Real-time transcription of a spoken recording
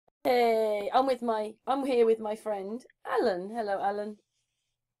Hey, I'm here with my friend Alan. Hello, Alan.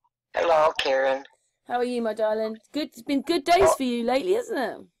 Hello, Karen. How are you, my darling? Good. It's been good days Oh, for you lately, isn't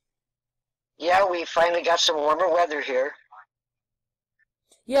it? yeah, we finally got some warmer weather here.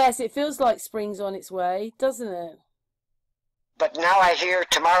 Yes, it feels like spring's on its way, doesn't it? But now I hear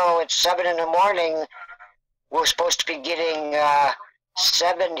tomorrow at 7 in the morning, we're supposed to be getting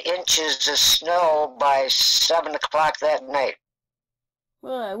 7 inches of snow by 7 o'clock that night.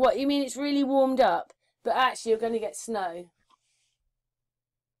 Right. What you mean? It's really warmed up, but actually you're going to get snow.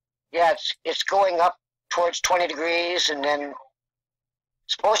 Yeah, it's going up towards 20 degrees and then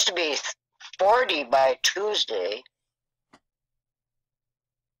supposed to be 40 by Tuesday.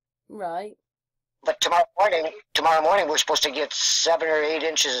 Right. But tomorrow morning we're supposed to get 7 or 8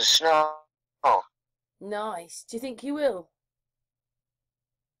 inches of snow. Nice. Do you think you will?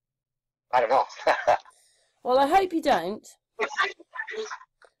 I don't know. Well, I hope you don't.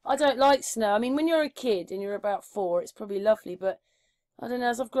 I don't like snow. I mean, when you're a kid and you're about 4, it's probably lovely, but I don't know.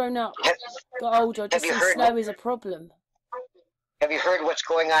 As I've grown up, have, got older, I have just you see heard? snow is a problem. Have you heard what's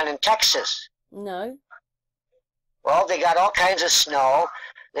going on in Texas? No. Well, they got all kinds of snow.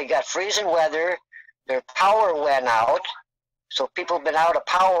 They got freezing weather. Their power went out. So people have been out of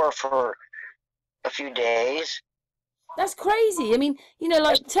power for a few days. That's crazy. I mean,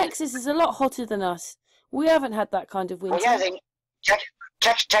 like Texas is a lot hotter than us. We haven't had that kind of Well, yeah, winter.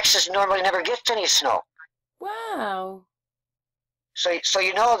 Texas normally never gets any snow. Wow. So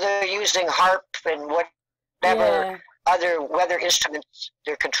they're using HARP and whatever Yeah. other weather instruments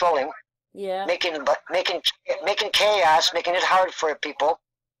they're controlling, Yeah. making chaos, making it hard for people.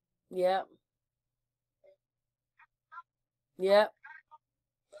 Yeah. Yeah.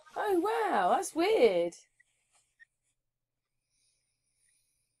 Oh, wow. That's weird.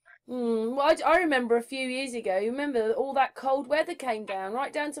 Well, I remember a few years ago, you remember all that cold weather came down,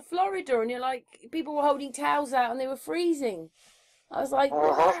 right down to Florida, and you're like, people were holding towels out and they were freezing. I was like,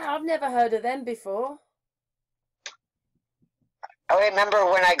 Uh-huh. wow, I've never heard of them before. I remember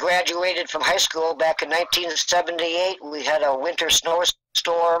when I graduated from high school back in 1978, we had a winter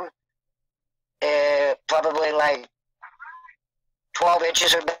snowstorm, probably like 12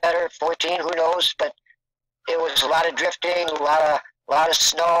 inches or better, 14, who knows, but it was a lot of drifting, a lot of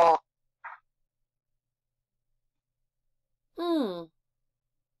snow. Hmm.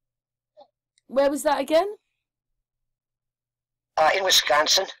 Where was that again? In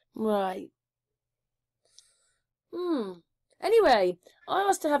Wisconsin. Right. Hmm. Anyway, I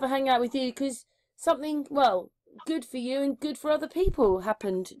asked to have a hangout with you because something, well, good for you and good for other people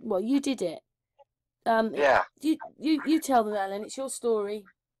happened. Well, you did it. Yeah. You tell them, Ellen. It's your story.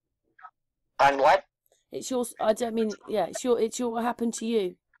 On what? It's your. I don't mean. Yeah, it's your. What happened to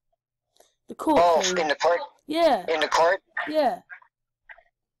you? The court Oh, thing. in the court. Yeah. In the court. Yeah.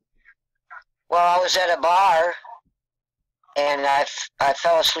 Well, I was at a bar, and I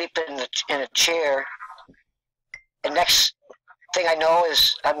fell asleep in a chair. And next thing I know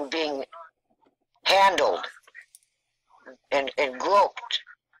is I'm being handled and groped,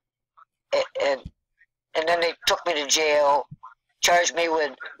 and and then they took me to jail, charged me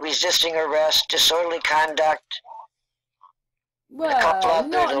with resisting arrest, disorderly conduct, and a couple Well, other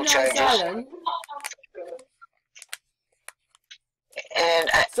not little nice, charges. Alan. And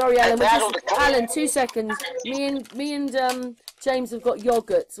Sorry, I Alan. We're just battled the court. Alan. 2 seconds. Me and James have got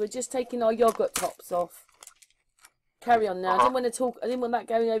yogurts. We're just taking our yogurt tops off. Carry on now. I Uh-huh. didn't want to talk. I didn't want that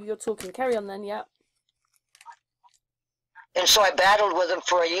going over your talking. Carry on then. Yeah. And so I battled with them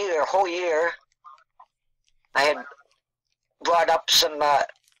for a whole year. I had brought up some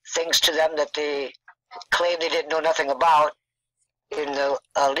things to them that they claimed they didn't know nothing about in the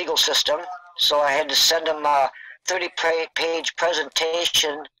legal system. So I had to send them a 30-page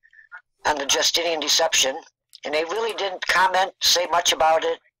presentation on the Justinian deception. And they really didn't say much about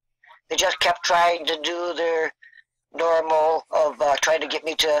it. They just kept trying to do their normal of trying to get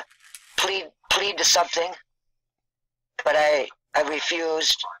me to plead to something. But I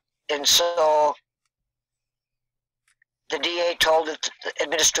refused. And so the DA told the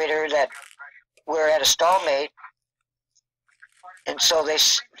administrator that we're at a stalemate, and so they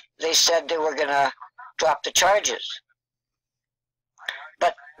said they were going to drop the charges.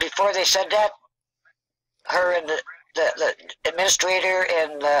 But before they said that, her and the administrator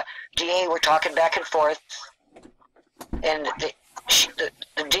and the DA were talking back and forth, and they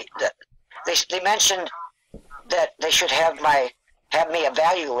mentioned that they should have me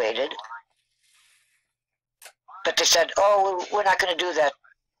evaluated. But they said, "Oh, we're not going to do that.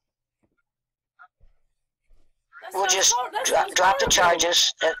 We'll just drop the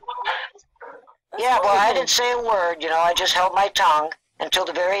charges." Yeah, well, I didn't say a word. I just held my tongue, until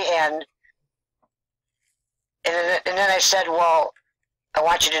the very end. And then I said, well, I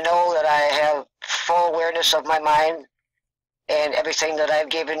want you to know that I have full awareness of my mind, and everything that I've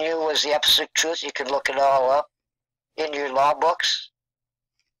given you was the absolute truth. You can look it all up in your law books.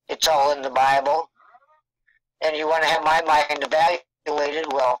 It's all in the Bible. And you want to have my mind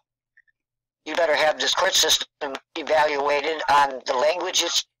evaluated, well, you better have this court system evaluated on the language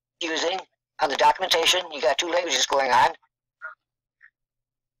it's using, on the documentation. You got 2 languages going on.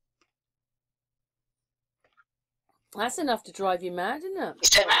 That's enough to drive you mad, isn't it? He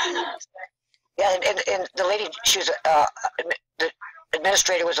said, yeah, and the lady, she was, the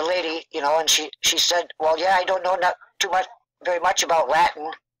administrator was a lady, you know, and she said, well, yeah, I don't know very much about Latin.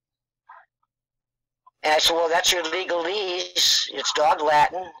 And I said, well, that's your legalese. It's dog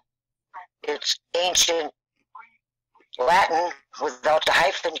Latin. It's ancient Latin without the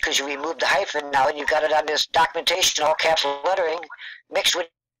hyphen, because you removed the hyphen now, and you got it on this documentation, all caps lettering, mixed with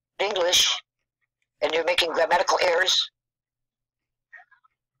English, and you're making grammatical errors.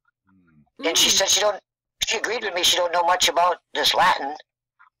 And she said she agreed with me, she don't know much about this Latin.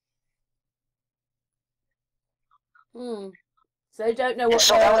 So they don't know what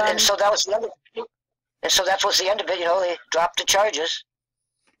and so that was the end of it. And so that was the end of it, you know, they dropped the charges.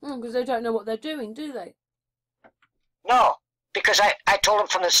 Because they don't know what they're doing, do they? No, because I told them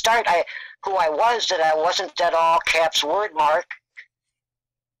from the start who I was, that I wasn't that all caps word mark,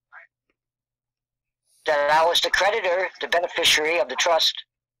 that I was the creditor, the beneficiary of the trust,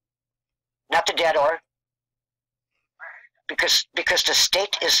 not the debtor, because the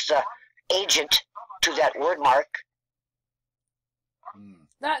state is the agent to that word mark.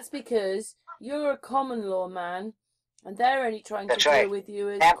 That's because you're a common law man, and they're only trying to deal with you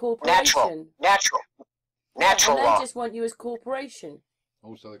as corporation. Natural and law. They just want you as corporation.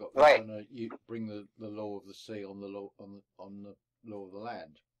 Also, they got trying to bring the law of the sea on the law on the law of the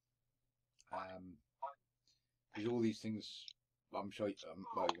land. Because all these things, I'm sure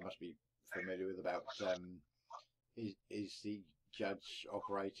well, you must be familiar with about is the judge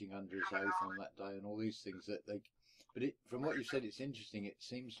operating under his oath on that day, and all these things that they. But from what you said, it's interesting. It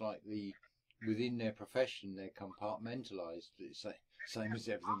seems like within their profession, they're compartmentalized. It's the same as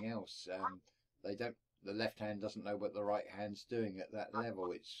everything else. They don't. The left hand doesn't know what the right hand's doing at that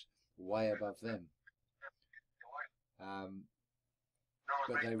level. It's way above them.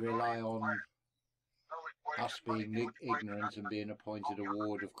 But they rely on us being ignorant and being appointed a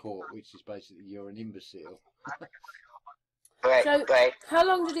ward of court, which is basically you're an imbecile. So, how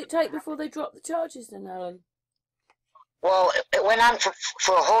long did it take before they dropped the charges then, Alan? Well, it went on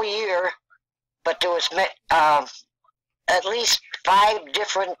for a whole year, but there was at least five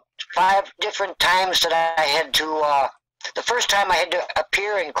different times that I had to. The first time I had to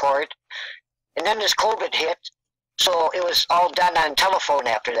appear in court, and then this COVID hit, so it was all done on telephone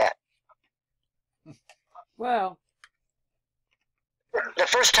after that. Wow. The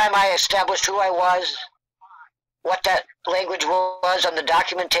first time I established who I was, what that language was on the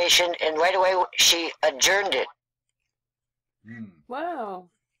documentation, and right away she adjourned it. Wow.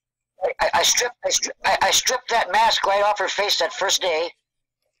 I stripped that mask right off her face that first day.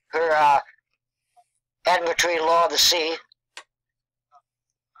 Her admiratory law of the sea.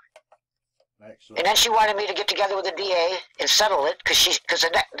 Excellent. And then she wanted me to get together with the DA and settle it, because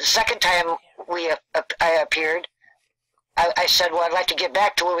the second time I appeared, I said, well, I'd like to get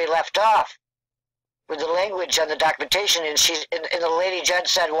back to where we left off with the language on the documentation, and the lady judge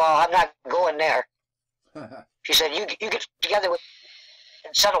said, well, I'm not going there. She said, you get together with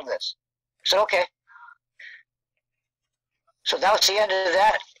and settle this. I said, okay. So that was the end of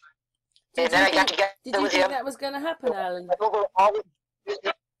that. And then I got together with him. Did you think that was going to happen, Alan?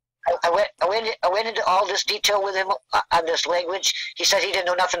 I went into all this detail with him on this language. He said he didn't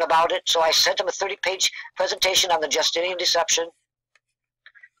know nothing about it, so I sent him a 30-page presentation on the Justinian deception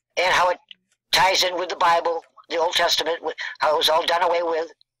and how it ties in with the Bible, the Old Testament, how it was all done away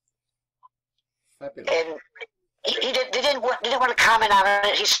with. Fabulous. And he didn't want to comment on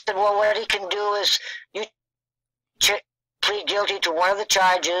it. He said, well, what he can do is you plead guilty to one of the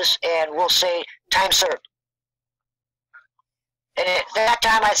charges, and we'll say time served. And at that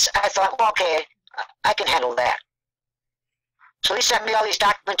time, I thought, well, okay, I can handle that. So he sent me all these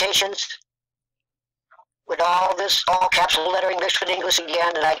documentations with all caps lettering mixed with English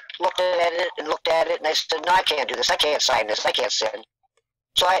again, and I looked at it, and I said, no, I can't do this. I can't sign this. I can't send.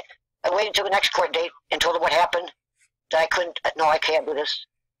 So I waited until the next court date and told him what happened, that I can't do this.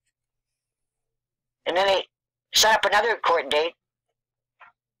 And then they set up another court date,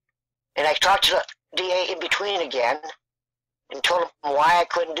 and I talked to the DA in between again, and told him why I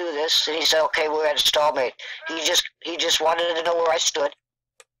couldn't do this, and he said, okay, we're at a stalemate. He just wanted to know where I stood.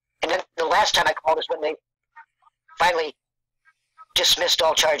 And then the last time I called is when they finally dismissed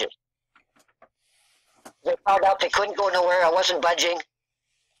all charges. They found out they couldn't go nowhere, I wasn't budging,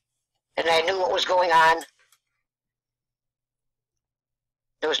 and I knew what was going on.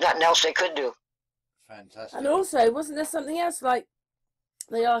 There was nothing else they could do. Fantastic. And also, wasn't there something else, like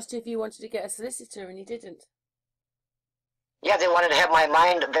they asked you if you wanted to get a solicitor and you didn't? Yeah, they wanted to have my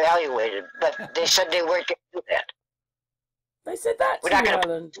mind evaluated, but they said they weren't going to do that. They said that We're to not you, going to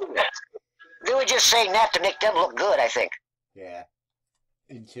Alan. do that. They were just saying that to make them look good, I think. Yeah.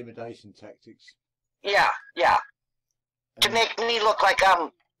 Intimidation tactics. Yeah, yeah. To make me look like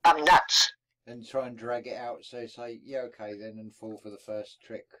I'm nuts. And try and drag it out, so say, yeah, okay then, and fall for the first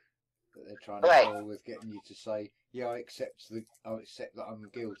trick that they're trying to pull with getting you to say, yeah, I accept that I'm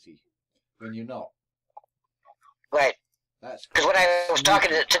guilty, when you're not. Right. That's because when I was talking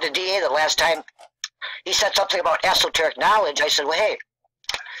to the DA the last time, he said something about esoteric knowledge. I said, well, hey,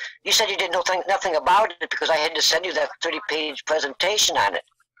 you said you didn't know nothing about it because I had to send you that 30-page presentation on it.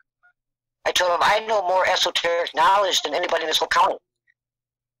 I told him I know more esoteric knowledge than anybody in this whole county.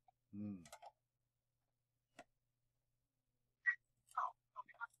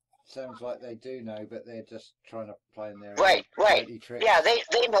 Sounds like they do know, but they're just trying to play in their right. tricks. Yeah,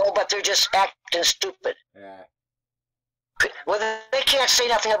 they know, but they're just acting stupid. Yeah. Well, they can't say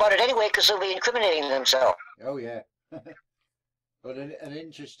nothing about it anyway because they'll be incriminating themselves. Oh, yeah. But an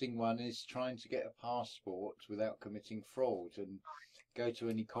interesting one is trying to get a passport without committing fraud and go to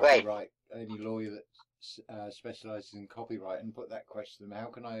any copyright, any lawyer that specialises in copyright and put that question to them, how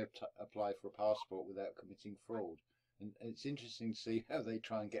can I apply for a passport without committing fraud? And it's interesting to see how they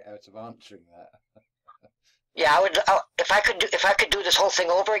try and get out of answering that. Yeah, I would. If I could do this whole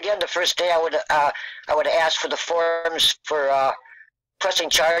thing over again, the first day I would ask for the forms for pressing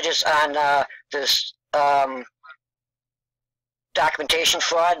charges on this documentation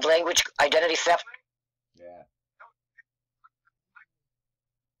fraud, language identity theft. Yeah.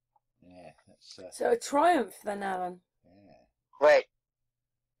 Yeah, that's. So a triumph then, Alan. Yeah. Right.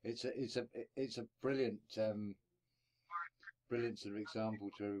 It's a brilliant brilliant sort of example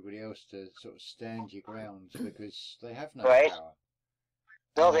to everybody else to sort of stand your ground because they have no power.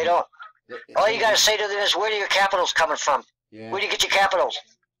 No, they don't. All you got to say to them is, where are your capitals coming from? Yeah. Where do you get your capitals?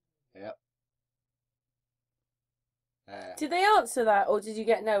 Yep. Did they answer that, or did you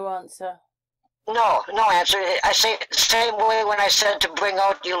get no answer? No answer. I say the same way when I said to bring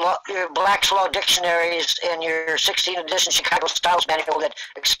out your Black's Law dictionaries and your 16th edition Chicago Styles Manual that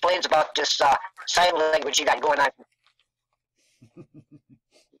explains about this sign language you got going on.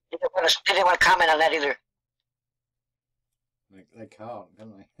 They didn't want to comment on that either. They can't,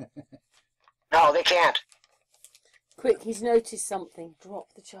 can they? No, they can't. Quick, he's noticed something.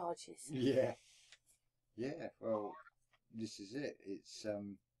 Drop the charges. Yeah. Yeah, well, this is it. It's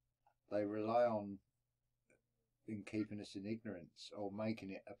they rely on in keeping us in ignorance or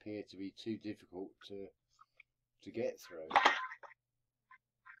making it appear to be too difficult to get through.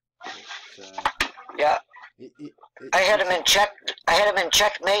 Yeah. I had him in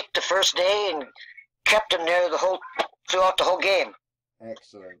checkmate the first day and kept him there throughout the whole game.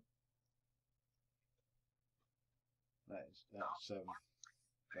 Excellent.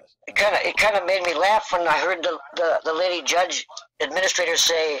 It kind of made me laugh when I heard the lady judge administrator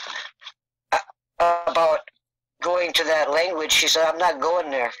say about going to that language. She said, "I'm not going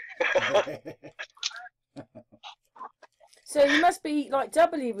there." So you must be like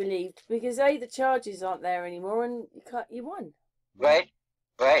doubly relieved because the charges aren't there anymore and you won. Right.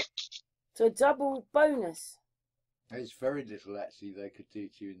 So a double bonus. There's very little actually they could do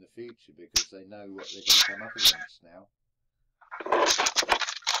to you in the future because they know what they're going to come up against now.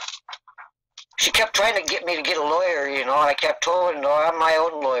 She kept trying to get me to get a lawyer, and I kept telling her, "No, I'm my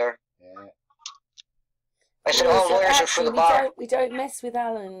own lawyer." Yeah. I said, "All lawyers are for the bar." We don't mess with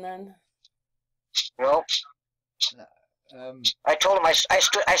Alan then. No. I told him I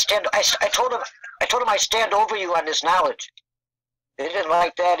told him I stand over you on this knowledge. They didn't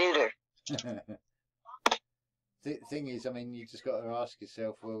like that either. The thing is, I mean, you just got to ask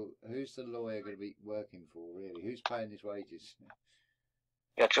yourself, well, who's the lawyer going to be working for, really? Who's paying his wages?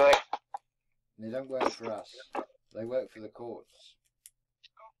 That's right. They don't work for us. They work for the courts.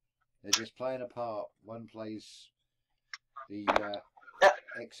 They're just playing a part. One plays the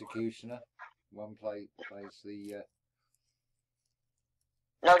executioner. One plays the...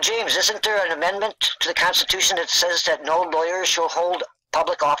 Now, James, isn't there an amendment to the Constitution that says that no lawyer shall hold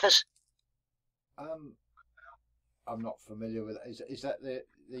public office? I'm not familiar with that. Is that the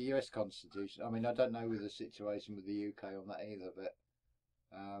the US Constitution. I mean, I don't know with the situation with the UK on that either, but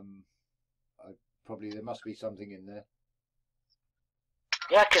probably there must be something in there.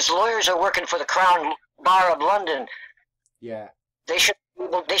 Yeah, because lawyers are working for the Crown Bar of London. Yeah. They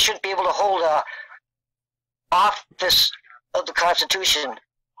shouldn't be able to hold a office of the Constitution.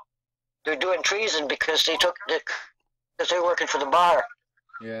 They're doing treason because because they're working for the bar.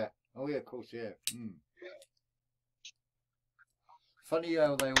 Yeah. Oh yeah, of course. Yeah. Mm. Funny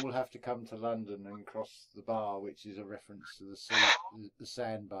how they all have to come to London and cross the bar, which is a reference to the sea, the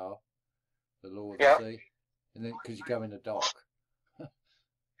sandbar, the law of the sea, and then because you go in a dock.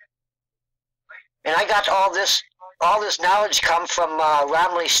 And I got all this knowledge come from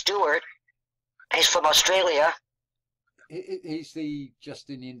Romley Stewart. He's from Australia. He's the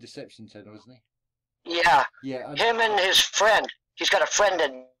Justinian Deception Channel, isn't he? Yeah. Yeah. Him and his friend. He's got a friend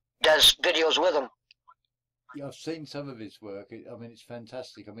that does videos with him. Yeah, I've seen some of his work. I mean, it's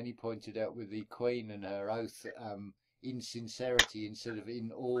fantastic. I mean, he pointed out with the Queen and her oath, in sincerity instead of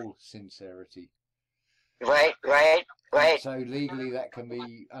in all sincerity. Right. So legally, that can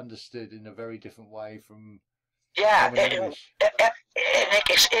be understood in a very different way from English.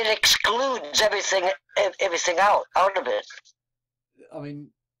 It excludes everything out of it. I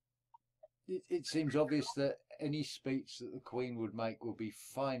mean, it seems obvious that any speech that the Queen would make will be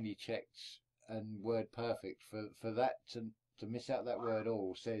finely checked and word perfect. For that to miss out that word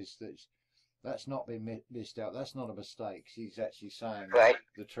all says that's not been missed out. That's not a mistake. She's actually saying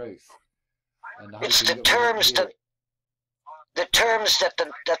the truth. And it's the terms that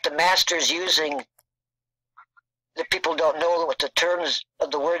the master's using that people don't know what the terms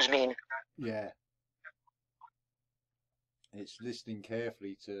of the words mean. Yeah. It's listening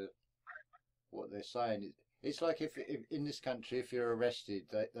carefully to what they're saying. It's like if in this country, if you're arrested,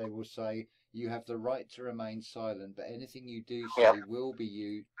 they will say you have the right to remain silent, but anything you do say will be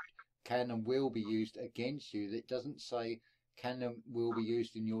used, can and will be used against you. It doesn't say can and will be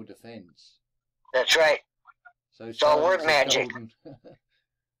used in your defence. That's right. So it's all word magic.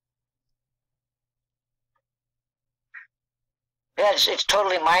 Yeah, it's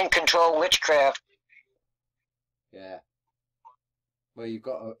totally mind control witchcraft. Yeah. Well, you've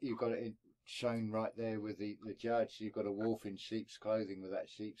got it shown right there with the judge. You've got a wolf in sheep's clothing with that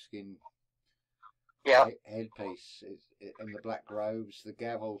sheepskin headpiece, and the black robes, the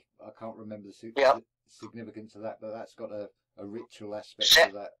gavel. I can't remember the significance of that, but that's got a ritual aspect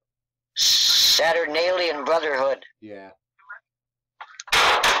to that. Saturnalian Brotherhood. Yeah.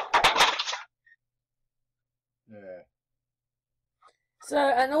 Yeah. So,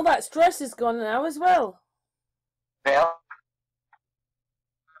 and all that stress is gone now as well. Yeah.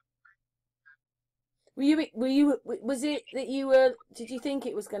 Was it that you were, did you think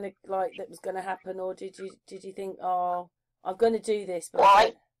it was going to, that was going to happen, or did you think, oh, I'm going to do this? But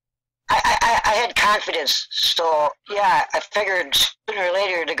well, I had confidence, so yeah, I figured sooner or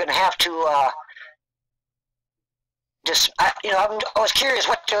later they're going to have to, I was curious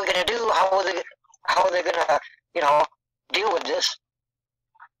what they were going to do, how are they going to, deal with this.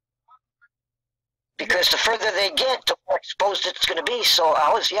 Because the further they get, the more exposed it's going to be. So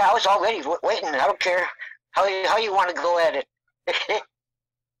I was already waiting. I don't care how you want to go at it.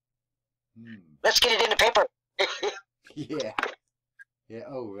 Let's get it in the paper. Yeah. Yeah.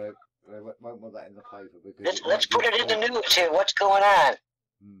 Oh, they won't want that in the paper because let's put it in the news here. What's going on?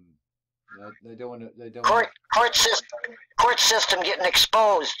 They don't want to. They don't. Court system getting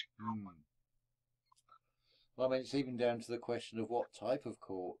exposed. Well, I mean, it's even down to the question of what type of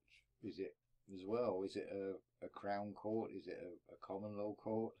court is it as well. Is it a crown court? Is it a common law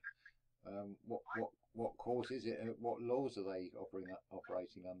court? What court is it? What laws are they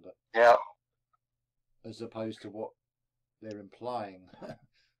operating under? Yeah. As opposed to what they're implying.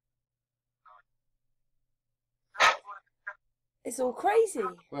 It's all crazy.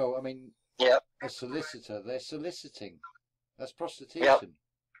 Well, I mean, a solicitor, they're soliciting. That's prostitution.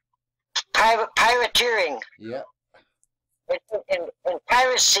 Pirateering. Yeah. And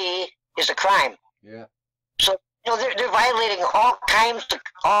piracy is a crime. Yeah. So they're violating all kinds of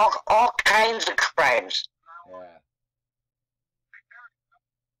crimes. Yeah.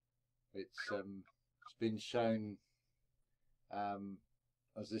 It's been shown. I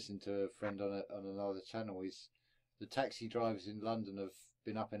was listening to a friend on another channel. Is the taxi drivers in London have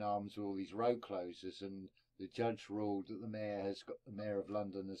been up in arms with all these road closures, and the judge ruled that the mayor of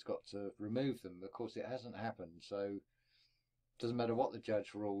London has got to remove them. Of course, it hasn't happened, so it doesn't matter what the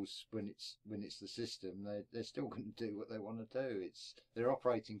judge rules when it's the system. They're still going to do what they want to do. They're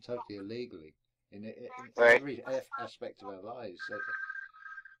operating totally illegally in every aspect of our lives.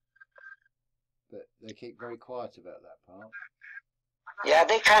 But they keep very quiet about that part. Yeah,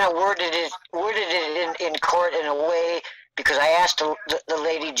 they kind of worded it in court in a way, because I asked the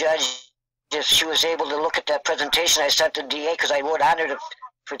lady judge if she was able to look at that presentation I sent to DA, because I wrote on there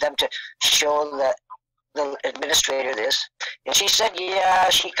for them to show the administrator this, and she said, yeah,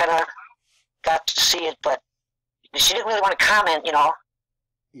 she kind of got to see it, but she didn't really want to comment, you know.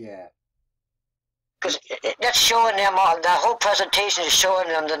 Yeah. Because that's showing them the whole presentation is showing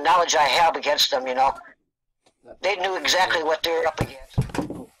them the knowledge I have against them, you know. They knew exactly what they were up against.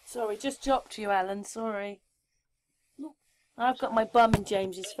 Oh, sorry, just dropped you, Alan. Sorry. I've got my bum in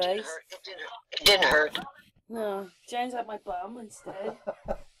James's face. It didn't hurt. No, James had my bum instead.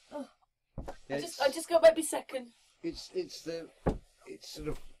 Oh. Yes. I just got maybe second. It's sort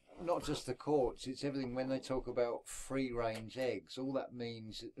of not just the courts, it's everything. When they talk about free range eggs, all that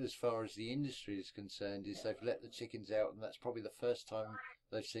means as far as the industry is concerned is they've let the chickens out, and that's probably the first time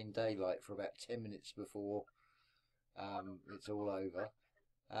they've seen daylight for about 10 minutes before it's all over.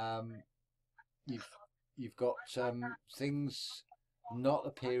 You've got things not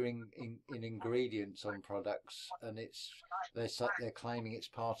appearing in ingredients on products, and they're claiming it's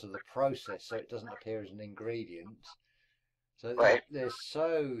part of the process, so it doesn't appear as an ingredient. So right. They're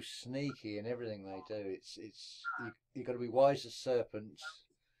so sneaky in everything they do. You've got to be wise as serpents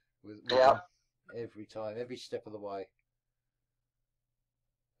with yeah. them every time, every step of the way.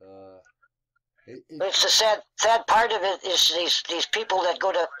 It's the sad part of it is these people that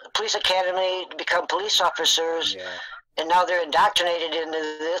go to police academy to become police officers, yeah. and now they're indoctrinated into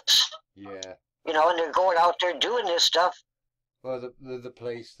this. Yeah. You know, and they're going out there doing this stuff. Well, the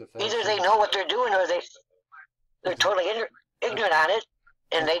police, either they know what they're doing, or they're totally ignorant on it,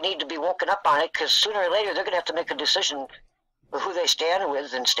 and they need to be woken up on it, because sooner or later they're going to have to make a decision of who they stand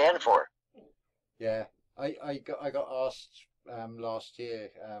with and stand for. Yeah, I got asked last year.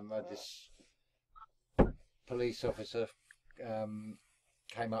 This police officer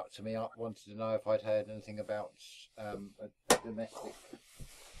came up to me, wanted to know if I'd heard anything about a domestic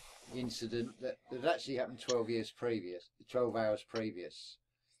incident that actually happened 12 hours previous.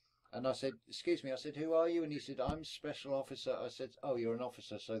 And I said, excuse me, I said, who are you? And he said, I'm special officer. I said, oh, you're an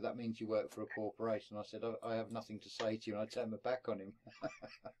officer, so that means you work for a corporation. I said, I have nothing to say to you, and I turned my back on him.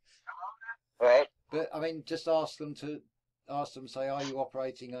 Right. But I mean, just ask them, say, are you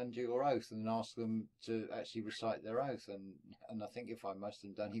operating under your oath? And then ask them to actually recite their oath. And I think if I most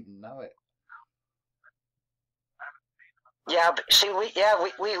of them don't even know it. Yeah, but see,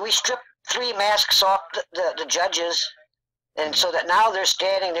 we stripped 3 masks off the judges, and so that now they're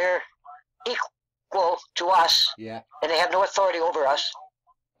standing there equal to us. Yeah. And they have no authority over us.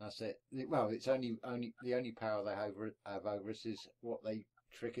 That's it. Well, it's only the only power they have over us is what they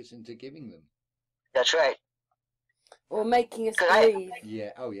trick us into giving them. That's right. Or making us believe.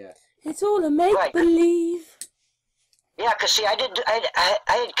 Yeah. Oh, yeah. It's all a make-believe. Yeah, because see, I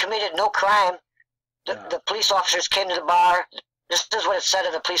had committed no crime. The police officers came to the bar. This is what it said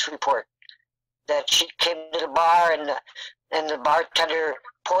in the police report. That she came to the bar, and the bartender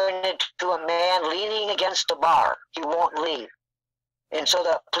pointed to a man leaning against the bar. He won't leave. And so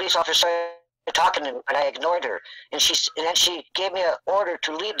the police officer started talking to me, but I ignored her. And then she gave me an order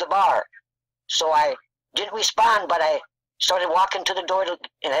to leave the bar. So I didn't respond, but I started walking to the door.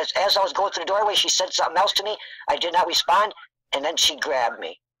 And as I was going through the doorway, she said something else to me. I did not respond, and then she grabbed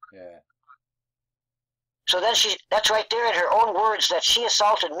me. Yeah. So then that's right there in her own words that she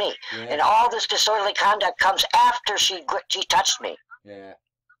assaulted me. Yeah. And all this disorderly conduct comes after she touched me. Yeah.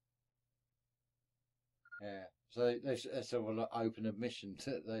 Yeah. So that's sort of an open admission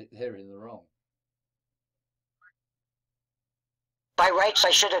that they're in the wrong. By rights, I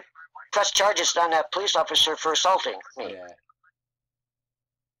should have pressed charges on that police officer for assaulting me. Yeah.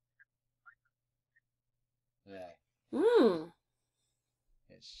 Yeah. Hmm.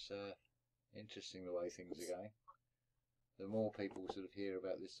 It's interesting the way things are going. The more people sort of hear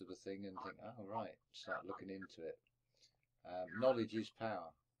about this sort of thing and think, oh right, start looking into it. Knowledge is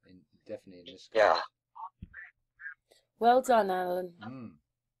power, definitely in this case. Yeah. Well done, Alan.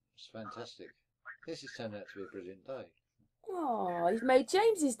 It's fantastic. This has turned out to be a brilliant day. Oh, you've made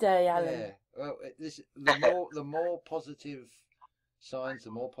James's day, Alan. Yeah. Well, the more positive signs,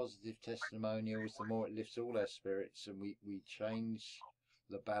 the more positive testimonials, the more it lifts all our spirits, and we change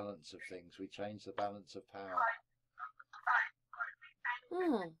the balance of things. We change the balance of power.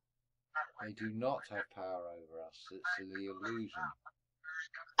 They do not have power over us. It's the illusion.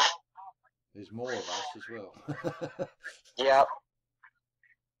 There's more of us as well. Yeah.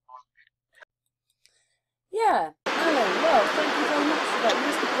 Yeah, Alan, well, thank you very much for that. You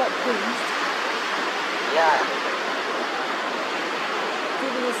must be quite pleased. Yeah.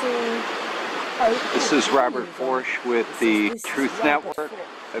 Giving us all This is Robert Forsch with the Truth Network.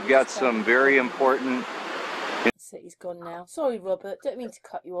 I've got some very important... That's it, he's gone now. Sorry, Robert, don't mean to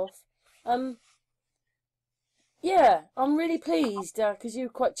cut you off. Yeah, I'm really pleased, because you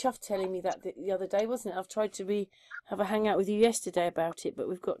were quite chuffed telling me that the other day, wasn't it? I've tried to have a hangout with you yesterday about it, but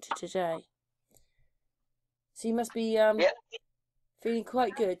we've got to today. So you must be feeling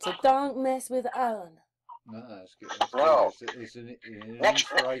quite good. So don't mess with Alan. No, that's good. That's No. good. It's an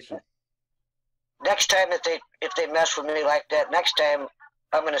inspiration. Next time if they mess with me like that, next time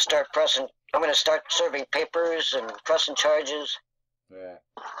I'm gonna start serving papers and pressing charges. Yeah.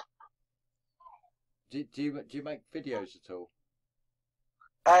 Do you make videos at all?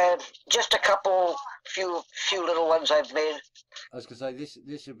 Just a few little ones I've made. I was gonna say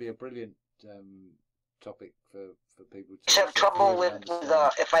this would be a brilliant topic for people to. Just have trouble with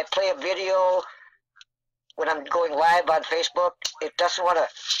if I play a video when I'm going live on Facebook, it doesn't want to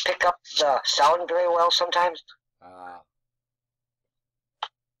pick up the sound very well sometimes. Ah.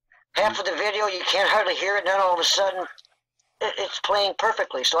 Half of the video you can't hardly hear it, and then all of a sudden it's playing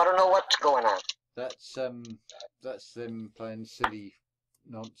perfectly. So I don't know what's going on. That's them playing silly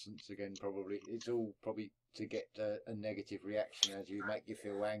nonsense again. Probably it's all probably to get a negative reaction as you make you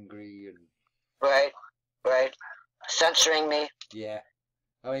feel angry and. Right. Censoring me. Yeah,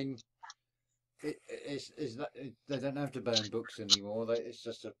 I mean, they don't have to burn books anymore. It's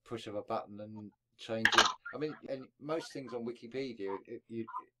just a push of a button and change it. I mean, and most things on Wikipedia, you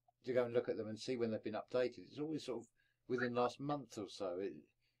to go and look at them and see when they've been updated. It's always sort of within the last month or so,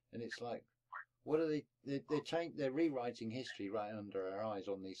 and it's like, what are they? They're rewriting history right under our eyes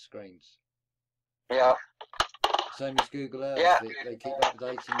on these screens. Yeah. Same as Google Earth, yeah. They keep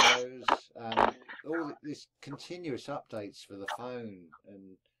updating those. All this continuous updates for the phone,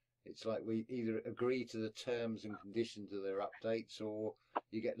 and it's like we either agree to the terms and conditions of their updates, or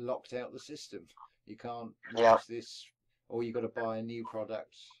you get locked out of the system. You can't use this, or you've got to buy a new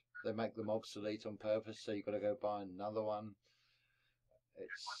product. They make them obsolete on purpose, so you've got to go buy another one.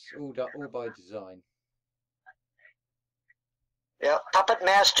 It's all by design. Yeah, puppet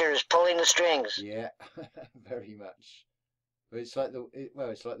masters pulling the strings. Yeah, very much. But it's like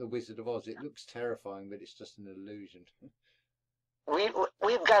it's like the Wizard of Oz. It looks terrifying, but it's just an illusion. We've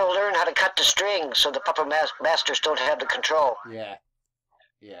got to learn how to cut the strings so the puppet masters don't have the control. Yeah.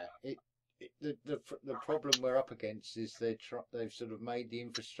 The problem we're up against is they've sort of made the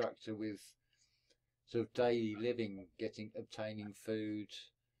infrastructure with sort of daily living, obtaining food,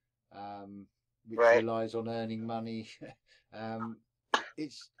 which relies on earning money.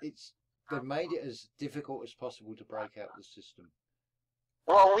 They've made it as difficult as possible to break out the system.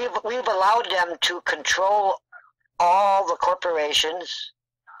 Well, we've allowed them to control all the corporations,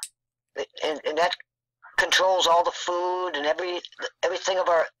 and that controls all the food and everything of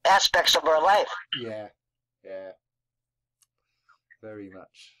our aspects of our life. Yeah, very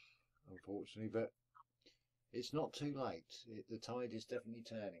much, unfortunately, but it's not too late. The tide is definitely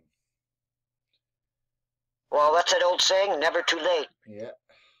turning. Well, that's an old saying, never too late. Yeah.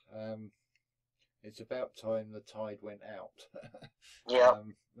 It's about time the tide went out. Yeah.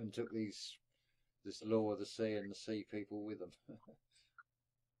 And took this law of the sea and the sea people with them.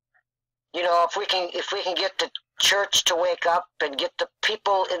 You know, if we can get the church to wake up and get the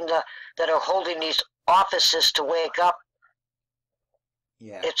people that are holding these offices to wake up,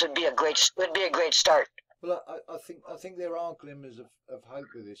 it would be a great start. Well, I think there are glimmers of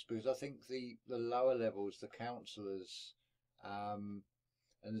hope with this, because I think the lower levels, the councillors,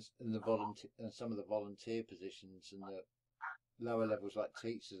 and some of the volunteer positions, and the lower levels like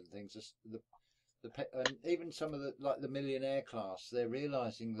teachers and things, and even some of the millionaire class, they're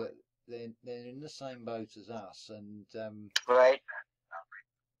realising that they're in the same boat as us, and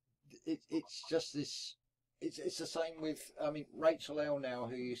it's just this. It's the same with, I mean, Rachel L now,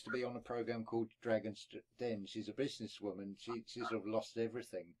 who used to be on a program called Dragon's Den. She's a businesswoman. She sort of lost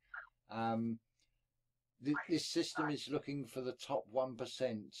everything. This system is looking for the top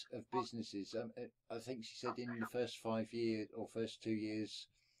 1% of businesses. I think she said in the first 5 years or first 2 years,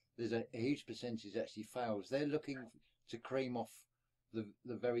 there's a huge percentage actually fails. They're looking to cream off the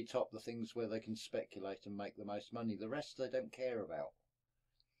very top, the things where they can speculate and make the most money. The rest they don't care about.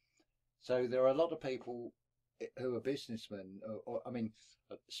 So there are a lot of people who are businessmen, or I mean,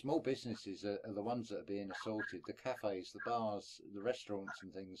 small businesses are the ones that are being assaulted. The cafes, the bars, the restaurants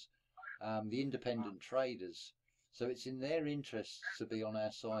and things, the independent traders. So it's in their interests to be on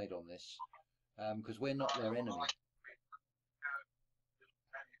our side on this, because we're not their enemy.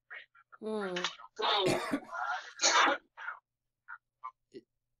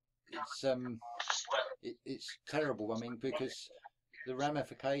 It's terrible. I mean, because the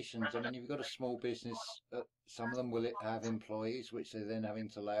ramifications. I mean, you've got a small business. Some of them will have employees, which they're then having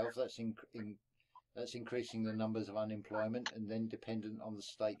to lay off. That's increasing the numbers of unemployment, and then dependent on the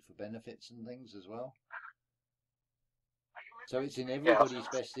state for benefits and things as well. So it's in everybody's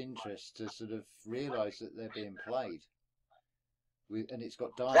best interest to sort of realise that they're being played, and it's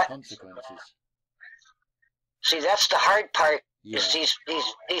got dire consequences. See, that's the hard part. Yeah. Is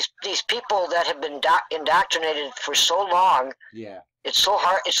these people that have been indoctrinated for so long. Yeah. It's so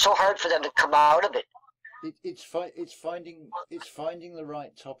hard. It's so hard for them to come out of it. It's finding the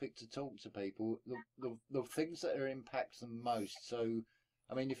right topic to talk to people. The things that are impact them most. So,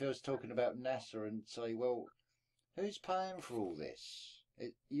 I mean, if I was talking about NASA and say, well, who's paying for all this?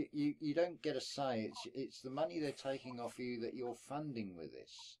 You don't get a say. It's the money they're taking off you that you're funding with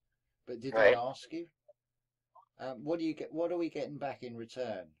this. But did they ask you? What do you get? What are we getting back in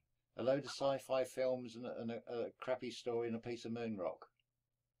return? A load of sci-fi films and a crappy story and a piece of moon rock.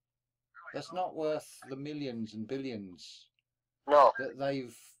 That's not worth the millions and billions that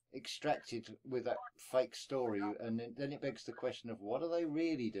they've extracted with that fake story. And then it begs the question of what are they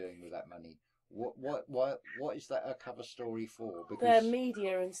really doing with that money? What is that a cover story for? Because their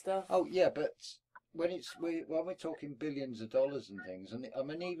media and stuff. Oh yeah, but when we're talking billions of dollars and things, and I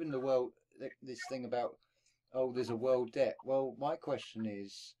mean even the world, this thing about there's a world debt. Well, my question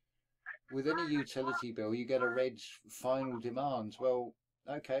is, with any utility bill, you get a red final demand. Well,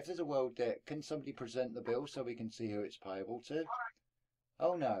 okay, if there's a world debt, can somebody present the bill so we can see who it's payable to?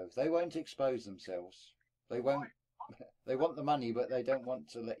 Oh no, they won't expose themselves. They won't. They want the money, but they don't want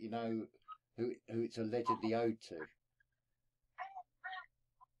to let you know who it's allegedly owed to.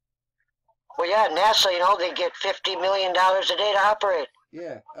 Well, yeah, NASA, they get $50 million a day to operate.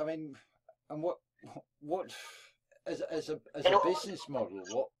 Yeah, I mean, and what as a business model,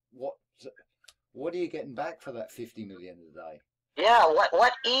 what are you getting back for that 50 million a day? Yeah,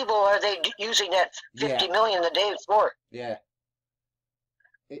 what evil are they using that 50 million a day for? Yeah,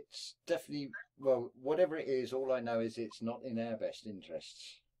 it's definitely, well, whatever it is, all I know is it's not in our best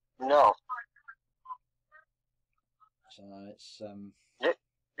interests. No. So it's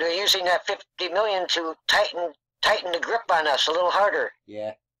they're using that 50 million to tighten the grip on us a little harder.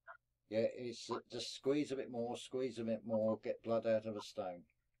 Yeah. Yeah, it's just squeeze a bit more, get blood out of a stone.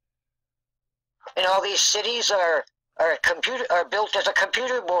 And all these cities are built as a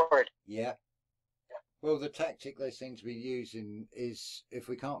computer board. Yeah. Well, the tactic they seem to be using is, if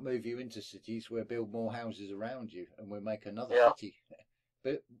we can't move you into cities, we'll build more houses around you and we'll make another city.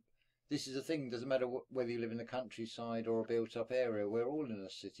 But this is the thing, doesn't matter whether you live in the countryside or a built-up area, we're all in a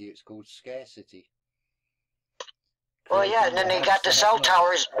city. It's called scarcity. Well, yeah, and then they got the cell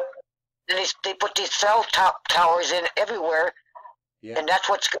towers. They put these cell towers in everywhere, and that's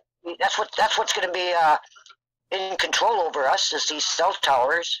what's going to be in control over us, is these cell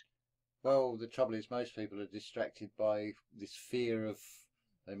towers. Well, the trouble is most people are distracted by this fear of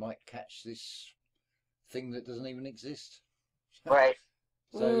they might catch this thing that doesn't even exist. Right.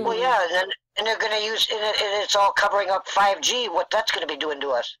 So, well, yeah, and they're going to use it, and it's all covering up 5G. What that's going to be doing to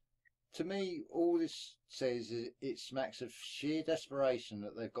us? To me, all this says is it smacks of sheer desperation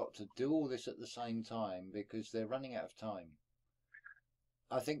that they've got to do all this at the same time because they're running out of time.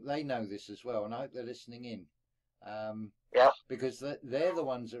 I think they know this as well, and I hope they're listening in. Because they're the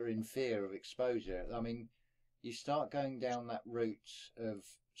ones that are in fear of exposure. I mean, you start going down that route of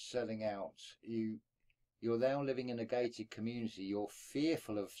selling out, you're now living in a gated community. You're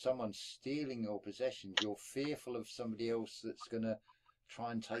fearful of someone stealing your possessions. You're fearful of somebody else that's going to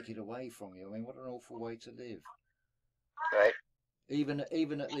try and take it away from you. I mean, what an awful way to live. Right. Even at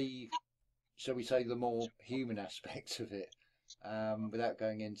the, shall we say, the more human aspects of it, without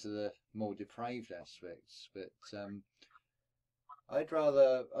going into the more depraved aspects. But I'd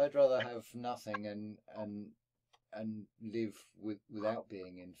rather have nothing and live without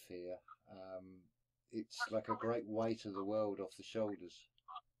being in fear. It's like a great weight of the world off the shoulders.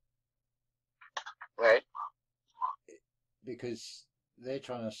 Right. Because they're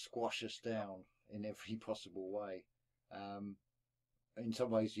trying to squash us down in every possible way. In some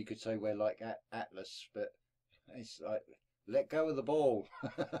ways you could say we're like Atlas, but it's like, let go of the ball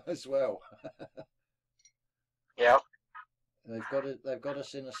as well. Yeah. They've got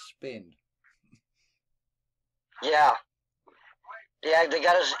us in a spin. Yeah. Yeah, they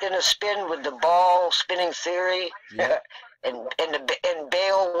got us in a spin with the ball spinning theory, and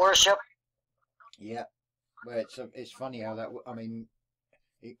Baal worship. Yeah, well, it's funny how that. I mean,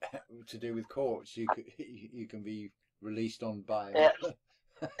 to do with courts, you can be released on bail. Yeah,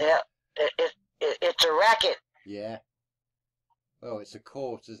 yeah. It's a racket. Yeah. Well, it's a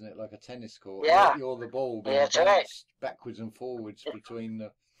court, isn't it? Like a tennis court. Yeah. You're the ball being That's bounced right. backwards and forwards between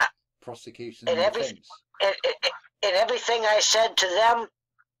the prosecution And and defence. and everything I said to them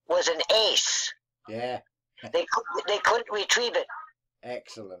was an ace. Yeah. They couldn't retrieve it.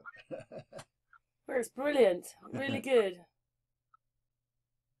 Excellent. Well, it's brilliant. Really good.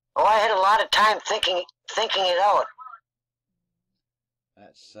 Oh, I had a lot of time thinking it out.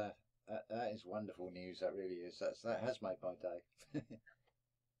 That's that is wonderful news. That really is. That has made my day.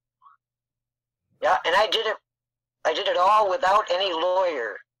 Yeah, and I did it all without any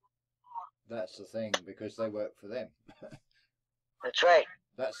lawyer. That's the thing, because they work for them. That's right.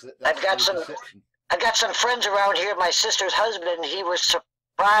 That's I've got the some. deception. I got some friends around here. My sister's husband. He was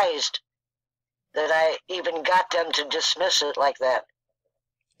surprised that I even got them to dismiss it like that.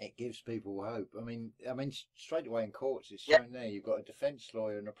 It gives people hope. I mean, straight away in courts, it's shown there. You've got a defence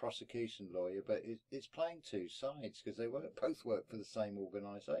lawyer and a prosecution lawyer, but it's playing two sides because they both work for the same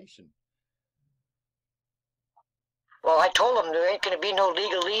organisation. Well, I told them there ain't going to be no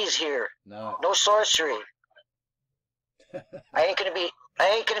legalese here. No. No sorcery. I ain't going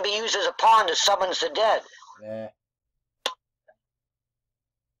to be used as a pawn to summons the dead. Yeah.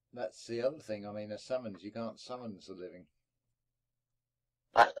 That's the other thing. I mean, a summons, you can't summons the living.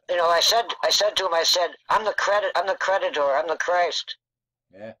 You know, I said to him, I said, I'm the creditor, I'm the Christ.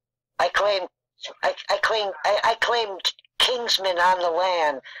 Yeah. I claim kingsmen on the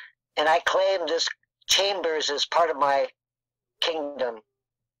land, and I claim this chambers as part of my kingdom.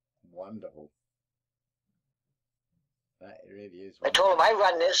 Wonderful. That really is wonderful. I told him I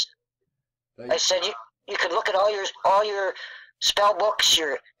run this. I said you could look at all your spell books,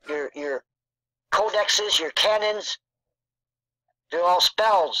 your codexes, your canons. They're all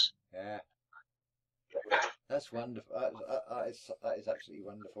spells. Yeah. That's wonderful. That is absolutely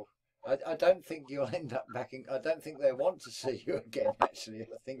wonderful. I don't think you'll end up backing. I don't think they want to see you again. Actually,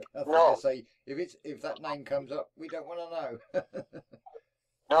 I think No. they say if that name comes up, we don't want to know.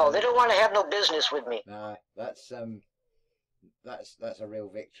 No, they don't want to have no business with me. No, that's a real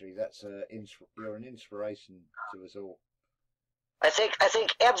victory. You're an inspiration to us all. I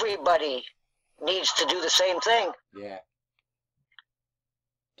think everybody needs to do the same thing. Yeah.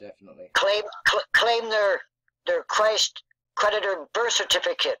 Definitely. Claim their Christ creditor birth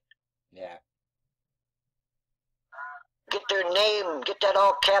certificate. Yeah. Get their name, get that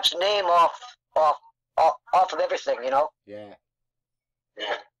all caps name off of everything, you know? Yeah.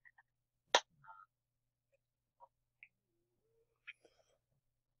 Yeah.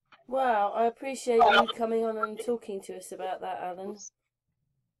 Wow, I appreciate you coming on and talking to us about that, Alan.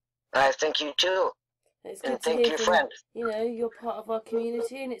 I thank you too. It's good And to thank hear you, from, friend. you know, you're part of our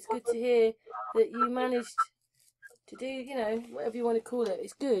community, and it's good to hear that you managed to do, you know, whatever you want to call it.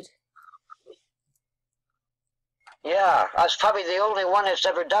 It's good. Yeah, I was probably the only one that's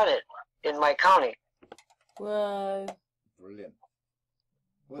ever done it in my county. Whoa. Brilliant.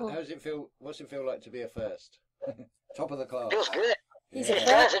 How does it feel? What's it feel like to be a first? Top of the class. Feels good. He's It a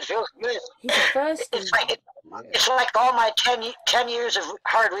does. It feels good. He's a first. It's like all my 10 years of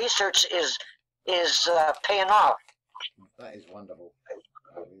hard research is paying off. That is wonderful.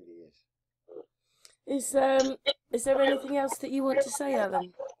 That really is. Is there anything else that you want to say,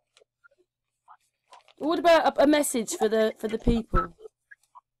 Alan? What about a message for the people?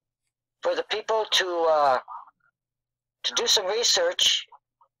 For the people to do some research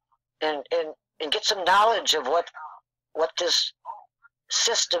and get some knowledge of what this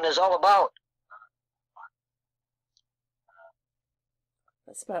system is all about.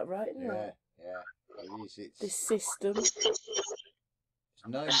 That's about right, isn't it? Yeah. It is. It's This system.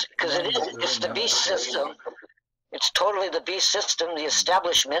 Because it's the beast system. It's totally the beast system, the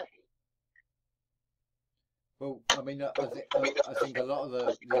establishment. Well, I mean, I think a lot of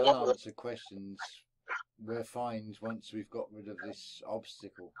the unanswered questions we'll find once we've got rid of this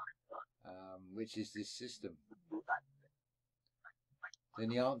obstacle, which is this system. Then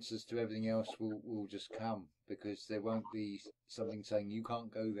the answers to everything else will just come, because there won't be something saying you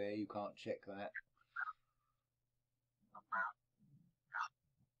can't go there, you can't check that.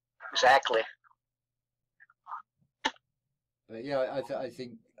 Exactly. But yeah, I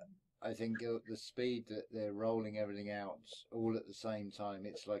think the speed that they're rolling everything out all at the same time,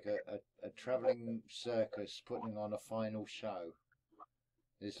 it's like a travelling circus putting on a final show.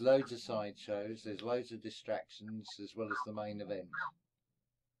 There's loads of side shows, there's loads of distractions, as well as the main event.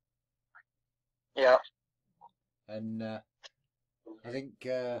 Yeah. And I think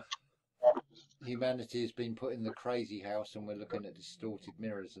humanity has been put in the crazy house, and we're looking at distorted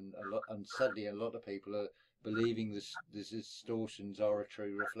mirrors, and suddenly a lot of people are believing the distortions are a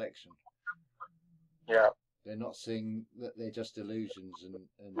true reflection. Yeah. They're not seeing that they're just illusions and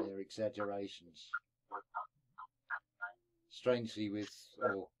they're exaggerations. Strangely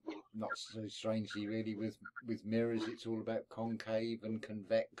or not so strangely really, with mirrors, it's all about concave and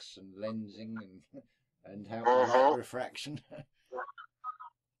convex and lensing and how light refraction.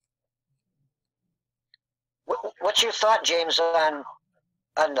 What's your thought, James, on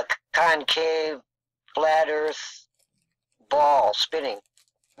the concave, flat Earth ball spinning?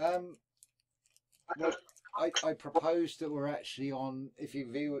 Well, I propose that we're actually on, if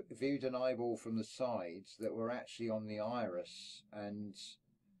you viewed an eyeball from the sides, that we're actually on the iris, and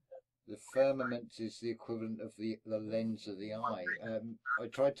the firmament is the equivalent of the lens of the eye. I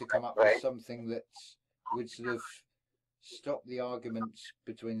tried to come up with something that would sort of stop the arguments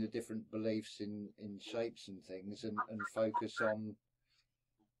between the different beliefs in shapes and things, and focus on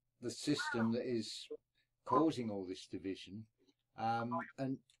the system that is causing all this division.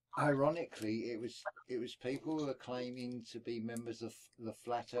 And ironically, it was people who were claiming to be members of the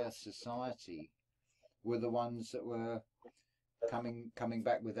Flat Earth Society were the ones that were coming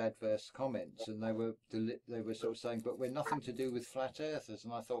back with adverse comments, and they were sort of saying, but we're nothing to do with flat earthers.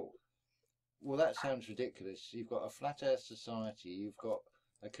 And I thought, well, that sounds ridiculous. You've got a Flat Earth Society, you've got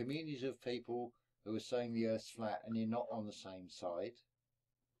a community of people who are saying the Earth's flat, and you're not on the same side.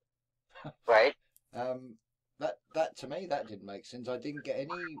 Right. That to me, that didn't make sense. I didn't get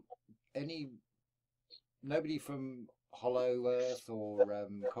nobody from hollow Earth or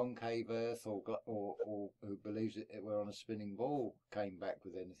concave Earth or who believes that we're on a spinning ball came back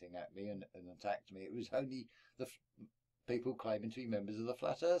with anything at me and attacked me. It was only the people claiming to be members of the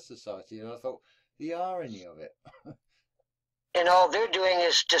Flat Earth Society, and I thought, the irony of it. And all they're doing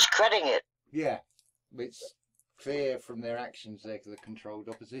is discrediting it. Yeah, it's clear from their actions they're the controlled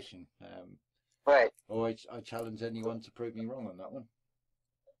opposition. Right. Or I challenge anyone to prove me wrong on that one.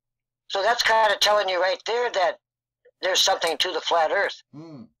 So that's kind of telling you right there that there's something to the flat Earth.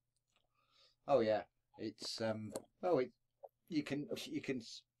 Oh yeah, it's you can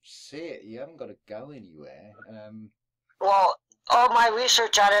see it. You haven't got to go anywhere. Well, all my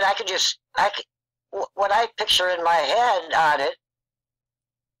research on it, what I picture in my head on it.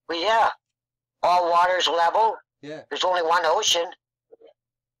 Well, yeah, all water's level. Yeah. There's only one ocean.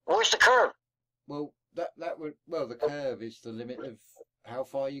 Where's the curve? Well, the curve is the limit of how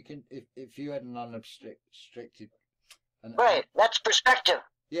far you can. If you had an unrestricted. Right, that's perspective.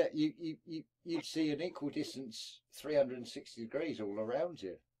 Yeah, you'd see an equal distance, 360 degrees all around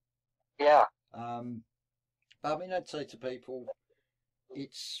you. Yeah. I mean, I'd say to people,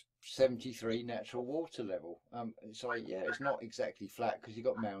 it's 73 natural water level. So yeah, it's not exactly flat because you've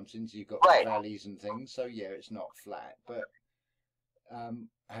got mountains, you've got valleys and things. So yeah, it's not flat. But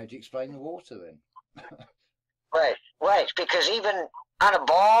how do you explain the water then? Right. Because even on a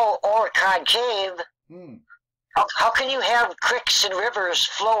ball or a concave, how can you have creeks and rivers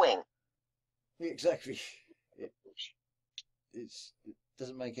flowing? Exactly. It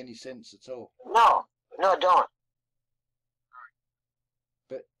doesn't make any sense at all. No, it don't.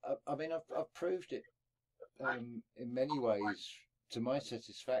 But I mean, I've proved it in many ways to my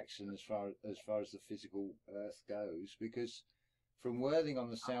satisfaction as far as the physical Earth goes, because from Worthing on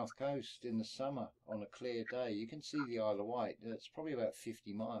the south coast in the summer on a clear day, you can see the Isle of Wight. It's probably about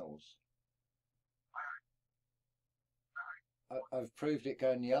 50 miles. I've proved it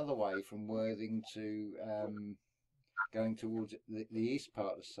going the other way from Worthing to going towards the east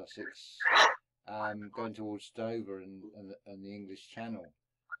part of Sussex, going towards Dover and the English Channel,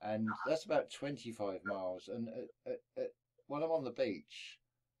 and that's about 25 miles. And when I'm on the beach,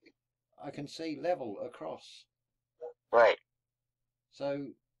 I can see level across. Right. So,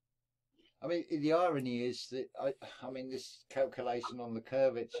 I mean, the irony is that I mean, this calculation on the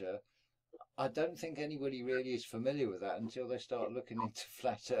curvature, I don't think anybody really is familiar with that until they start looking into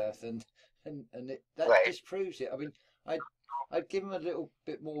flat Earth, and that disproves it. I mean, I'd give them a little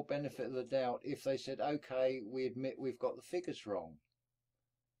bit more benefit of the doubt if they said, okay, we admit we've got the figures wrong.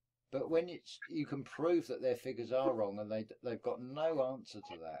 But when you can prove that their figures are wrong and they've got no answer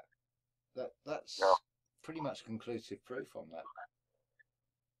to that's pretty much conclusive proof on that.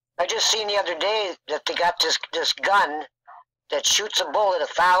 I just seen the other day that they got this gun that shoots a bullet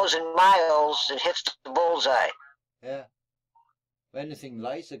 1,000 miles and hits the bullseye. Yeah. Anything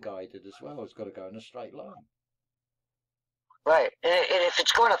laser guided as well has got to go in a straight line. Right. And if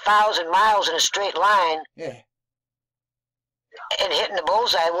it's going 1,000 miles in a straight line, yeah, and hitting the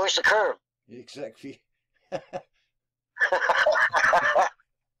bullseye, where's the curve? Exactly.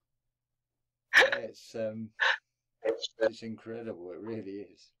 It's incredible. It really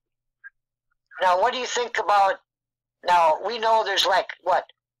is. Now, what do you think about? Now we know there's like what,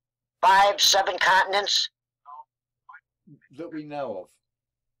 5, 7 continents. That we know of.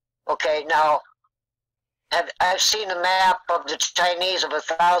 Okay, now, I've seen a map of the Chinese of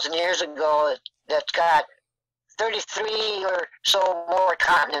 1,000 years ago that's got 33 or so more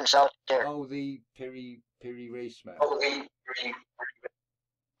continents out there. Oh, the Piri Reis map.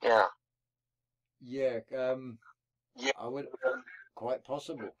 Yeah. Yeah, I would, quite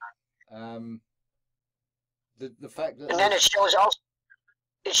possible. The fact that, and then it shows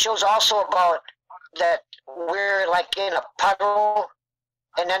also about that we're like in a puddle,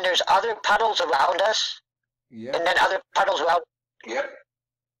 and then there's other puddles around us, yeah. and then other puddles around. Yep.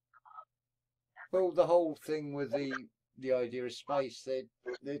 Well, the whole thing with the idea of space,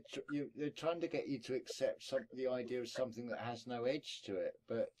 they're trying to get you to accept the idea of something that has no edge to it.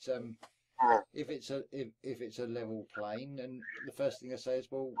 But if it's a level plane, and the first thing I say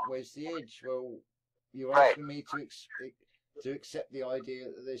is, well, where's the edge? Well, you're asking me to accept the idea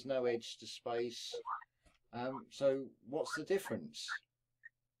that there's no edge to space. So what's the difference?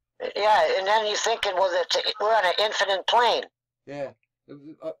 Yeah, and then you're thinking, well, that we're on an infinite plane. Yeah.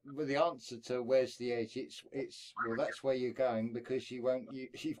 Well, the answer to where's the edge, it's well, that's where you're going, because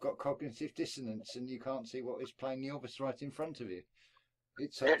you've got cognitive dissonance and you can't see what is plainly obvious right in front of you.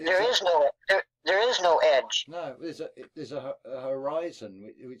 There is no edge. No, there's a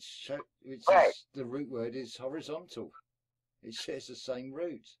horizon which Right. is, the root word is horizontal. It shares the same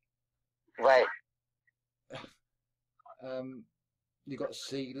root. Right. You got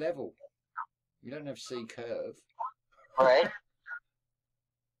sea level. You don't have sea curve. Right.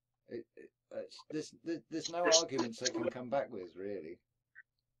 There's no arguments they can come back with, really.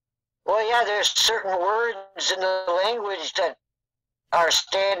 Well, yeah, there's certain words in the language that are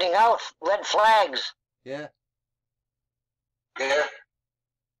standing out, red flags. Yeah. Yeah.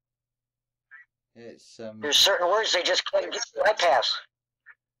 It's There's certain words they just can't get bypass.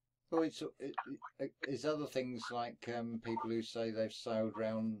 well, it's other things like people who say they've sailed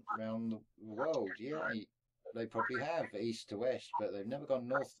round the world. Yeah, they probably have, east to west, but they've never gone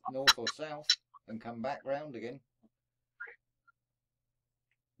north or south and come back round again.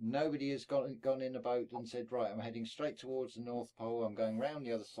 Nobody has gone in a boat and said, right, I'm heading straight towards the North Pole, I'm going round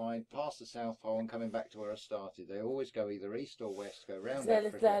the other side, past the South Pole, and coming back to where I started. They always go either east or west, go round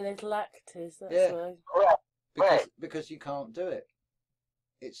Africa. They're little actors, that's Yeah. why. Because you can't do it.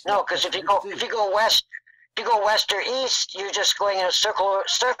 It's No, not because if possible to you go west or east, you're just going in a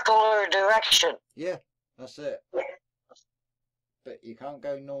circular direction. Yeah, that's it. But you can't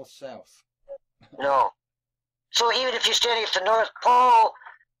go north-south. No. So even if you're standing at the North Pole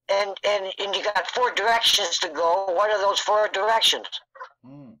and you got 4 directions to go, what are those 4 directions?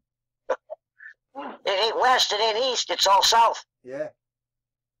 Mm. It ain't west, it ain't east, it's all south. Yeah.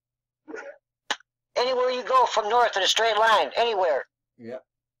 Anywhere you go from north in a straight line, anywhere. Yeah.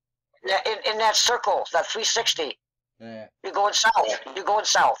 In that circle, that 360, Yeah. you're going south. You're going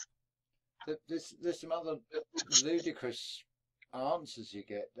south. There's some other ludicrous answers you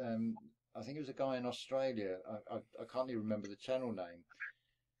get. I think it was a guy in Australia. I can't even remember the channel name.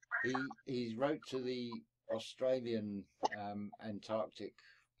 He wrote to the Australian Antarctic,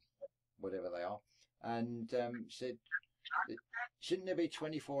 whatever they are, and said, shouldn't there be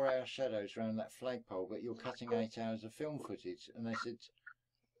 24-hour shadows around that flagpole, but you're cutting 8 hours of film footage? And they said,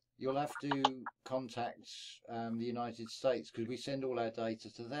 you'll have to contact the United States, because we send all our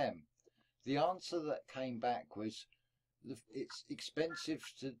data to them. The answer that came back was, it's expensive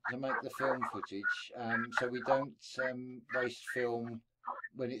to make the film footage, so we don't waste film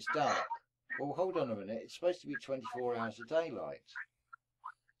when it's dark. Well, hold on a minute, it's supposed to be 24 hours of daylight.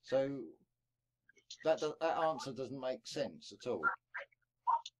 So that answer doesn't make sense at all.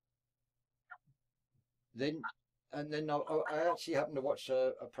 Then I actually happened to watch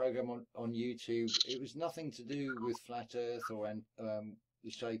a program on YouTube. It was nothing to do with flat Earth or the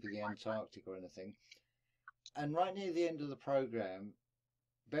shape of the Antarctic or anything. And right near the end of the program,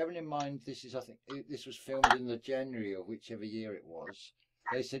 bearing in mind I think this was filmed in the January of whichever year it was,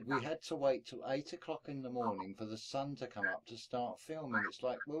 they said we had to wait till 8 o'clock in the morning for the sun to come up to start filming. It's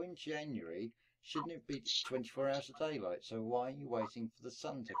like, well, in January, shouldn't it be 24 hours of daylight? So why are you waiting for the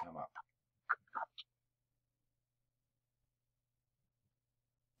sun to come up?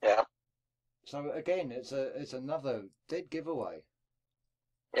 Yeah. So again, it's another dead giveaway.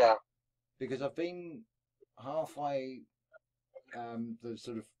 Yeah. Because I've been halfway, the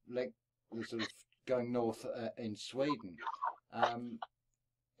sort of going north in Sweden,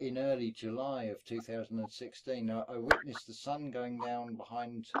 in early July of 2016. I witnessed the sun going down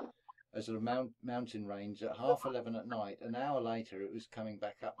behind a sort of mountain range at 11:30 at night. An hour later, it was coming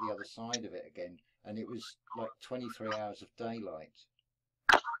back up the other side of it again, and it was like 23 hours of daylight.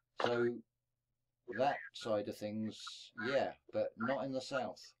 So that side of things, yeah, but not in the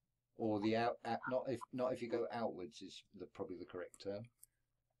south, or the not if you go outwards is probably the correct term.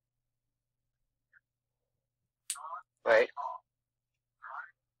 Right.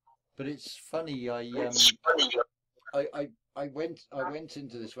 But it's funny. I went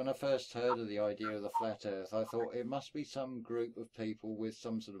into this when I first heard of the idea of the flat Earth. I thought it must be some group of people with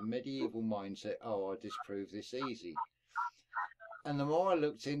some sort of medieval mindset. Oh, I disprove this easy. And the more I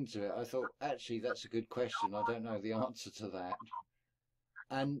looked into it, I thought, actually, that's a good question. I don't know the answer to that.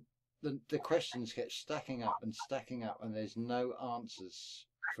 And the questions kept stacking up, and there's no answers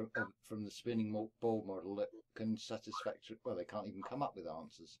from the spinning ball model that can satisfactory. Well, they can't even come up with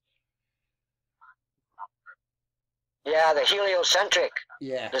answers. Yeah, the heliocentric.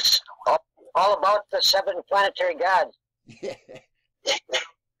 Yeah. It's all about the 7 planetary gods. Yeah.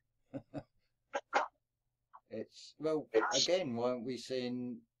 It's, well, again, why aren't we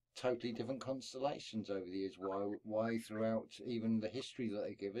seeing totally different constellations over the years? Why throughout even the history that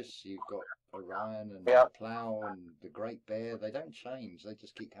they give us, you've got Orion and the Plough and the Great Bear, they don't change. They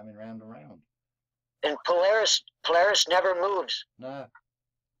just keep coming round and round. And Polaris never moves. No.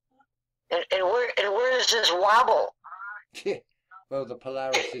 And where does this wobble? Yeah. Well, the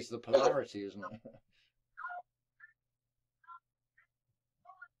Polaris is the polarity, isn't it?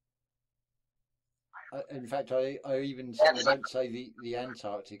 In fact, I even don't say the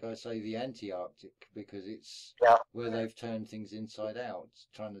Antarctic, I say the anti-Arctic, because it's where they've turned things inside out,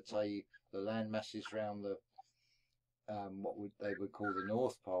 trying to say the land masses around the what they would call the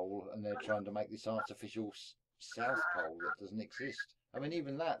North Pole, and they're trying to make this artificial South Pole that doesn't exist. I mean,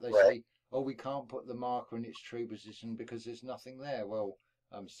 even that, they say, oh, we can't put the marker in its true position because there's nothing there. Well,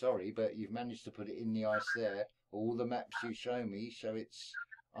 I'm sorry, but you've managed to put it in the ice there. All the maps you show me show it's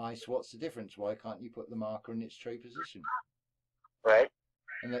ice. What's the difference? Why can't you put the marker in its true position? Right.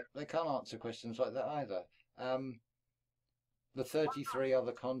 And they can't answer questions like that either. The 33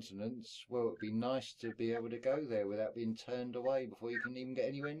 other continents, well, it'd be nice to be able to go there without being turned away before you can even get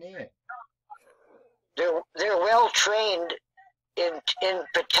anywhere near. They're well trained in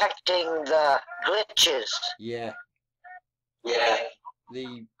protecting the glitches. Yeah. Yeah. I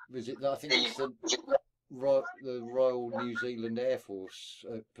think it's the Royal New Zealand Air Force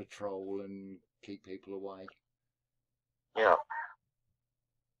patrol and keep people away. Yeah.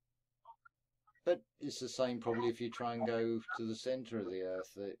 But it's the same probably if you try and go to the centre of the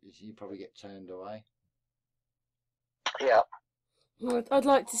Earth, that you probably get turned away. Yeah. I'd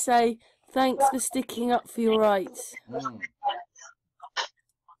like to say thanks for sticking up for your rights,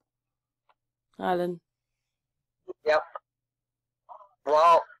 Alan. Yep.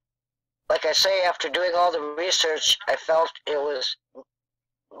 Well, like I say, after doing all the research, I felt it was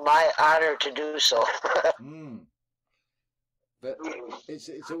my honor to do so. But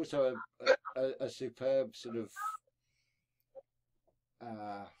it's also a superb sort of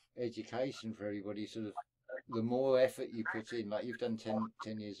education for everybody. Sort of, the more effort you put in, like you've done 10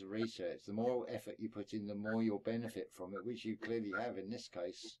 years of research, the more effort you put in, the more you'll benefit from it, which you clearly have in this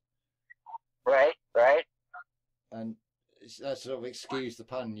case. Right. And that's sort of, excuse the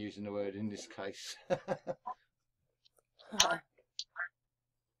pun, using the word in this case.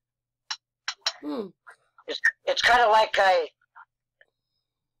 It's kind of like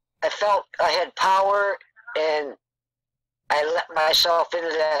I felt I had power, and I let myself into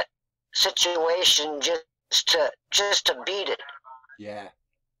that situation just to beat it. Yeah.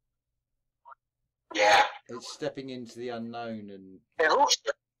 It's stepping into the unknown, and who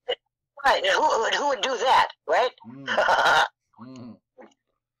would do that, right?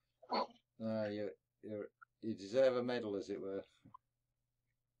 You deserve a medal, as it were,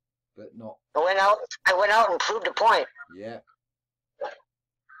 but not. I went out and proved a point. Yeah.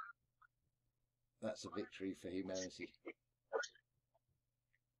 That's a victory for humanity.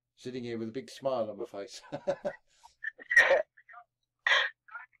 Sitting here with a big smile on my face.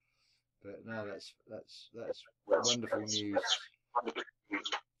 But no, that's wonderful news.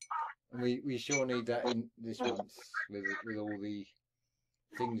 And we sure need that in this month with all the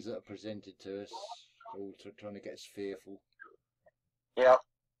things that are presented to us, all trying to get us fearful. Yeah.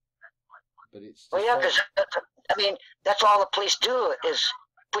 But it's just, well, yeah, because I mean, that's all the police do is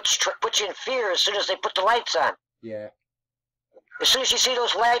put you in fear as soon as they put the lights on. Yeah. As soon as you see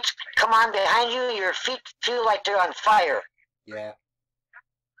those lights come on behind you, your feet feel like they're on fire. Yeah.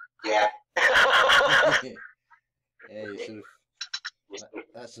 Yeah. Yeah, you sort of,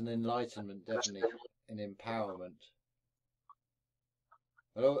 that's an enlightenment, definitely, an empowerment.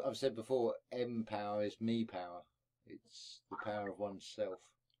 Well, I've said before, M power is me power. It's the power of oneself.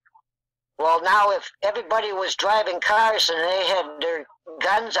 Well, now if everybody was driving cars and they had their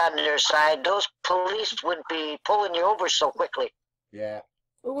guns on their side, those police wouldn't be pulling you over so quickly. Yeah.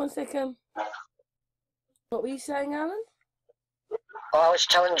 Well, 1 second. What were you saying, Alan? Oh, I was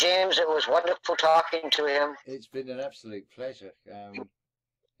telling James it was wonderful talking to him. It's been an absolute pleasure.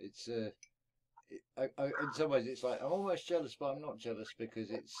 It's in some ways it's like I'm almost jealous, but I'm not jealous because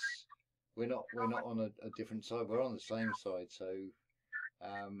we're not on a different side. We're on the same side. So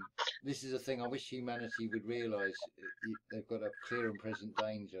this is a thing I wish humanity would realise. They've got a clear and present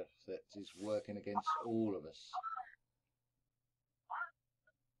danger that is working against all of us.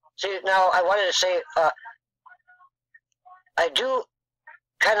 See, now I wanted to say, I do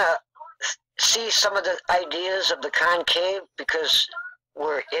kind of see some of the ideas of the concave because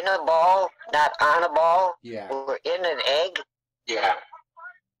we're in a ball, not on a ball. Yeah. We're in an egg. Yeah.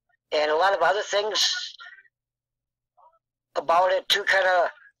 And a lot of other things about it too kind of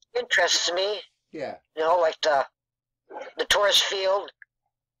interests me. Yeah. You know, like the torus field.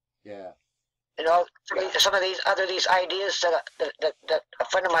 Yeah. You know, some of these ideas that a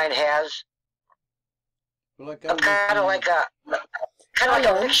friend of mine has. Well, I'm kind of like a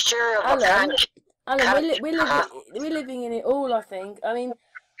mixture of Alan, we're living in it all, I think. I mean,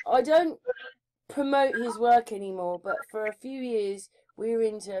 I don't promote his work anymore, but for a few years we were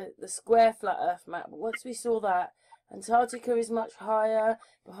into the square flat Earth map. But once we saw that Antarctica is much higher,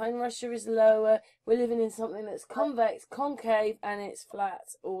 behind Russia is lower, we're living in something that's convex, concave, and it's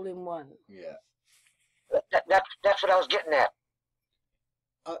flat, all in one. Yeah. That's what I was getting at.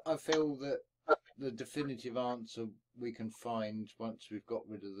 I feel that the definitive answer we can find once we've got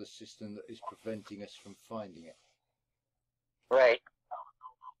rid of the system that is preventing us from finding it. Right.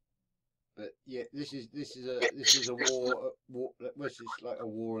 But yeah, this is a war. This is like a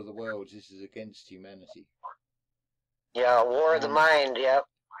war of the worlds. This is against humanity. Yeah, war of the mind. Yeah.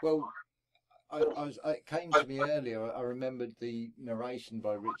 Well, it came to me earlier. I remembered the narration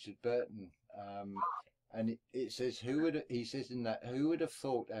by Richard Burton. And it says, who would have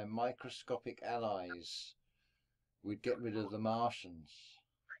thought our microscopic allies would get rid of the Martians?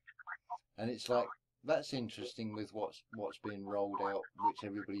 And it's like, that's interesting with what's being rolled out, which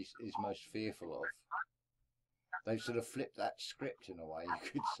everybody is most fearful of. They've sort of flipped that script in a way,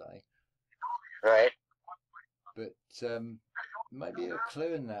 you could say. Right. But maybe a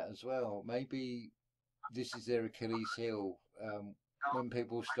clue in that as well. Maybe this is their Achilles heel. When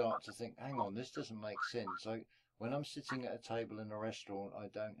people start to think, hang on, this doesn't make sense. Like when I'm sitting at a table in a restaurant, I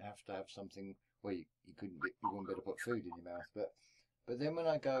don't have to have something. Well, you wouldn't be able to put food in your mouth, but then when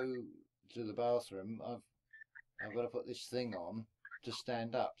I go to the bathroom, I've got to put this thing on to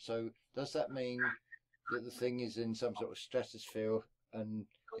stand up. So does that mean that the thing is in some sort of stratosphere, and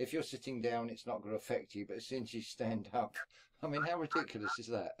if you're sitting down, it's not going to affect you, but as soon as you stand up, I mean, how ridiculous is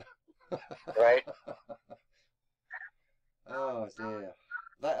that? Right. Oh dear,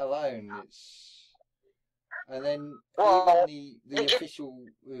 that alone, it's, and then Well, even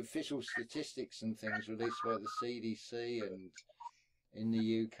the official statistics and things released by the CDC and in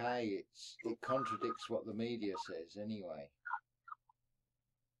the UK, it contradicts what the media says anyway.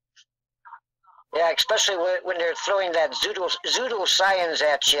 Yeah, especially when they're throwing that pseudo science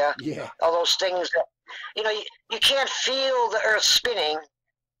at you. Yeah. All those things that, you know, you can't feel the Earth spinning.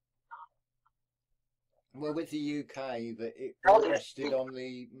 Well, with the UK, that it rested on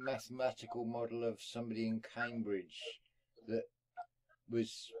the mathematical model of somebody in Cambridge that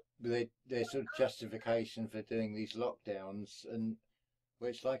was their sort of justification for doing these lockdowns, and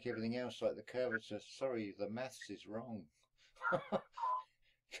where it's like everything else, like the curvature. Sorry, the maths is wrong,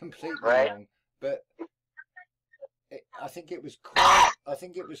 completely wrong. But I think it was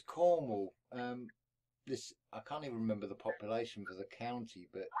Cornwall. This I can't even remember the population for the county,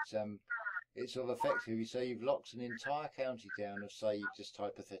 but it's sort of effectively, so you've locked an entire county down of, say, just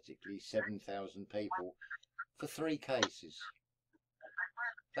hypothetically 7,000 people for 3 cases.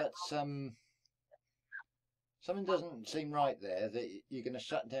 That's something doesn't seem right there. That you're going to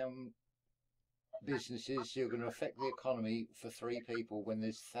shut down businesses, you're going to affect the economy for 3 people when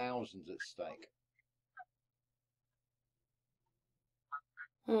there's thousands at stake.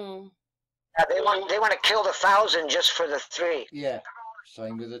 Yeah, they want to kill the 1,000 just for the 3. Yeah.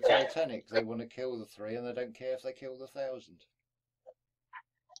 Same with the Titanic. They want to kill the 3 and they don't care if they kill the 1,000.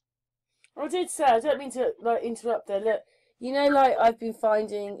 I did say, I don't mean to interrupt there. Look, you know, like I've been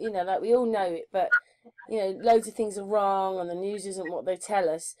finding, you know, like we all know it, but you know, loads of things are wrong and the news isn't what they tell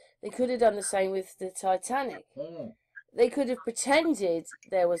us. They could have done the same with the Titanic. They could have pretended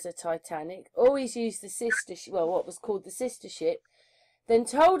there was a Titanic, always used the sister ship, well, what was called the sister ship, then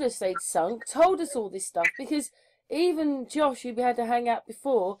told us they'd sunk, told us all this stuff, because even Josh, who we had to hang out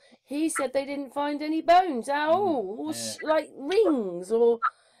before, he said they didn't find any bones at all, or like rings, or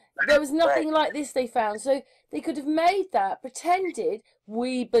there was nothing like this they found. So they could have made that, pretended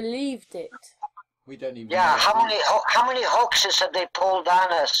we believed it. We don't even. Yeah, how many hoaxes have they pulled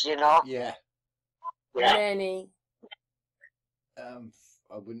on us? You know. Yeah. Many.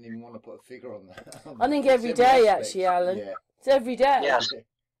 I wouldn't even want to put a figure on that. I think every day, actually, Alan. Yeah. It's every day. Yes.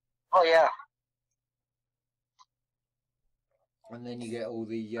 Oh yeah. And then you get all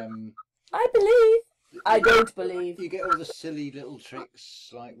the I believe. I don't believe. You get all the silly little tricks,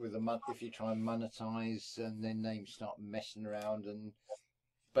 like with if you try and monetize, and then they start messing around, and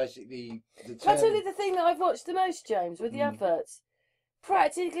basically Can I tell you the thing that I've watched the most, James, with the adverts?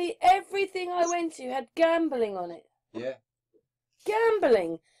 Practically everything I went to had gambling on it. Yeah.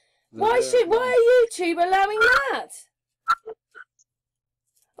 Gambling. Why are YouTube allowing that?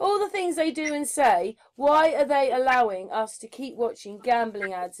 All the things they do and say, why are they allowing us to keep watching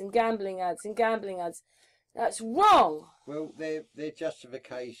gambling ads and gambling ads and gambling ads? That's wrong. Well, their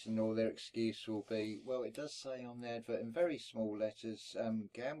justification or their excuse will be, well, it does say on the advert in very small letters,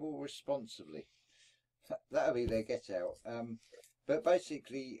 gamble responsibly. That'll be their get out. But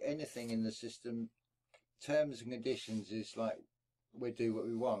basically, anything in the system, terms and conditions is like, we do what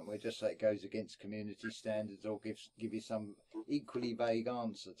we want. We just say it goes against community standards, or give you some equally vague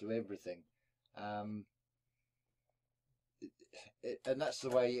answer to everything. And that's the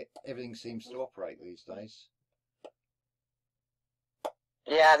way everything seems to operate these days.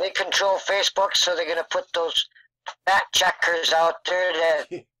 Yeah, they control Facebook, so they're going to put those fact checkers out there that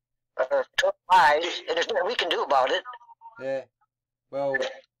are total lies, and there's nothing we can do about it. Yeah. Well,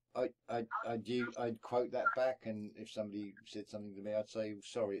 I'd quote that back, and if somebody said something to me, I'd say,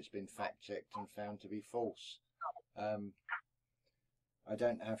 sorry, it's been fact checked and found to be false. I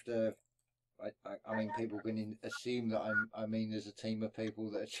don't have to. I mean, people can assume that I mean there's a team of people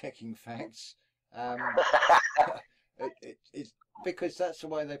that are checking facts. It's because that's the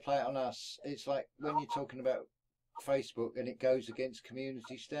way they play it on us. It's like when you're talking about Facebook and it goes against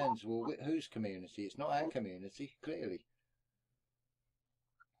community standards. Well, whose community? It's not our community, clearly.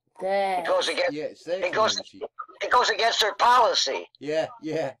 It goes against. Yeah, it's their community. It goes against their policy. Yeah.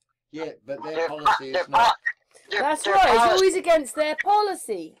 But their policy is not. That's right. It's always against their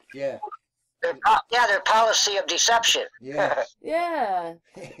policy. Yeah. Their policy of deception. Yeah. Yeah.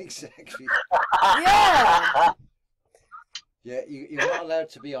 Exactly. Yeah. Yeah, you're not allowed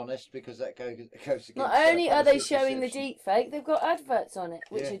to be honest because that goes against. Not only are they showing the deep fake, they've got adverts on it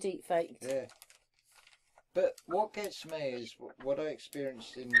which are deep faked. Yeah. But what gets me is what I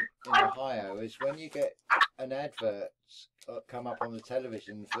experienced in Ohio is when you get an advert come up on the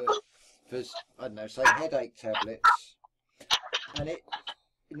television for I don't know, say headache tablets, and it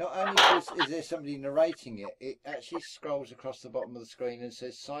not only is there somebody narrating it, it actually scrolls across the bottom of the screen and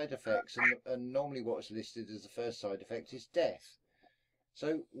says side effects, and normally what's listed as the first side effect is death.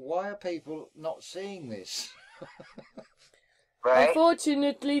 So why are people not seeing this? Right.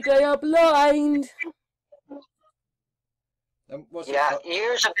 Unfortunately, they are blind.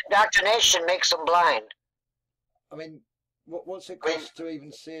 Years of indoctrination makes them blind. I mean, what's it cost to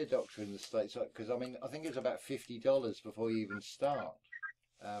even see a doctor in the States? Because I mean, I think it's about $50 before you even start.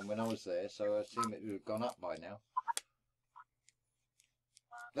 When I was there, so I assume it would have gone up by now.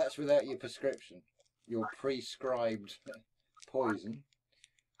 That's without your prescription, your prescribed poison.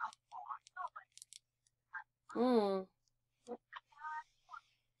 Well,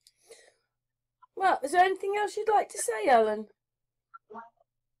 is there anything else you'd like to say, Alan?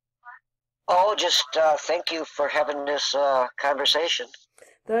 Oh, just thank you for having this conversation.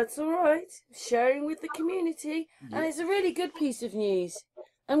 That's all right. Sharing with the community, and it's a really good piece of news.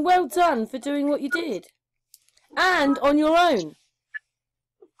 And well done for doing what you did. And on your own.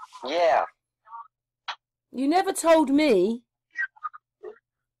 Yeah. You never told me.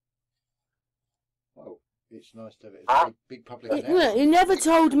 Well, it's nice to have it as a big public announcement. You never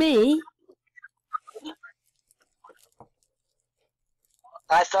told me.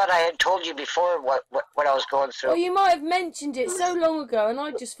 I thought I had told you before what I was going through. Well, you might have mentioned it so long ago, and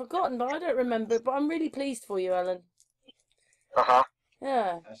I'd just forgotten, but I don't remember. But I'm really pleased for you, Alan. Uh-huh.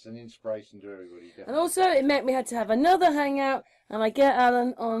 Yeah. That's an inspiration to everybody. Definitely. And also, it meant we had to have another hangout, and I get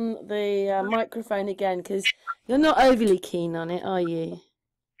Alan on the microphone again, because you're not overly keen on it, are you?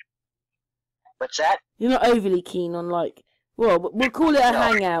 What's that? You're not overly keen on, like, well, we'll call it a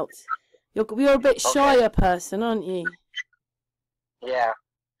hangout. You're a bit shyer person, aren't you? Yeah.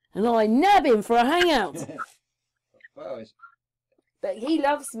 And I nab him for a hangout. Well, but he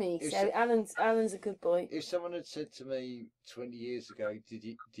loves me, so Alan's a good boy. If someone had said to me 20 years ago, do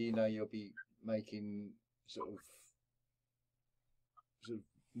you know you'll be making sort of sort of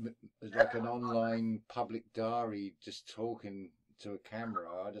as like an online public diary, just talking to a camera,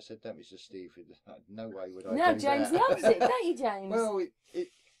 I'd have said that, Mr. Steve. No way would I No, do James that. loves it, don't you, James? Well,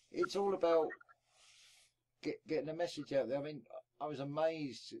 it's all about getting a message out there. I mean, I was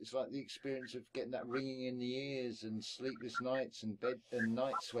amazed. It's like the experience of getting that ringing in the ears and sleepless nights and bed and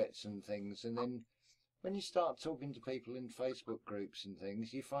night sweats and things. And then when you start talking to people in Facebook groups and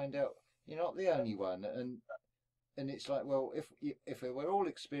things, you find out you're not the only one. And it's like, well, if we're all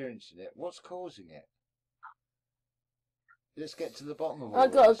experiencing it, what's causing it? Let's get to the bottom of all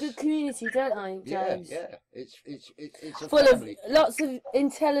I've got this. a good community, don't I, James? Yeah. It's a full family. of lots of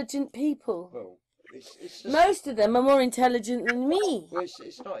intelligent people. Well, it's just, most of them are more intelligent than me. Well,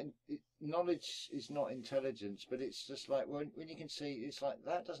 it's not knowledge is not intelligence, but it's just like when you can see it's like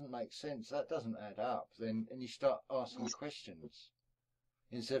that doesn't make sense, that doesn't add up. Then and you start asking questions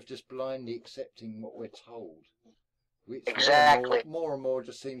instead of just blindly accepting what we're told, which exactly more and more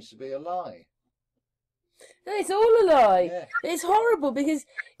just seems to be a lie. No, it's all a lie. Yeah. It's horrible because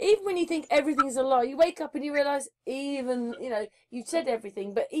even when you think everything's a lie, you wake up and you realise even, you've said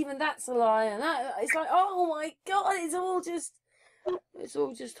everything, but even that's a lie. And that it's like, oh my God, it's all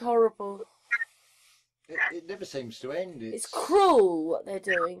just horrible. It never seems to end. It's cruel what they're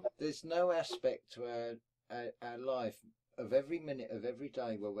doing. There's no aspect to our life of every minute of every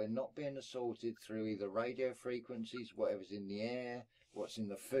day where we're not being assaulted through either radio frequencies, whatever's in the air, what's in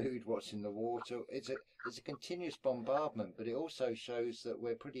the food, what's in the water. It's a continuous bombardment, but it also shows that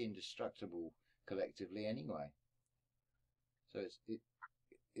we're pretty indestructible collectively anyway. So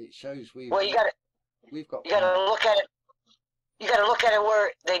it shows we've got. You got to look at it. You got to look at it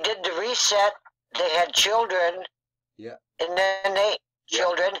where they did the reset. They had children. Yeah. And then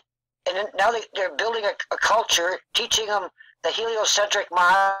children, and then now they're building a culture, teaching them the heliocentric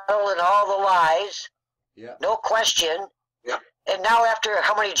model and all the lies. Yeah. No question. Yeah. And now after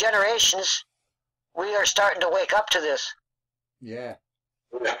how many generations, we are starting to wake up to this. Yeah.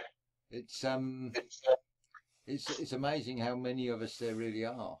 It's amazing how many of us there really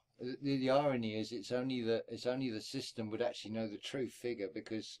are. The irony is it's only the system would actually know the true figure,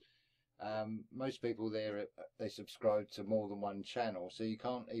 because most people there they subscribe to more than one channel, so you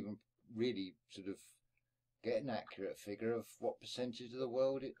can't even really sort of get an accurate figure of what percentage of the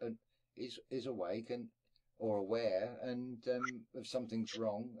world is awake and or aware and if something's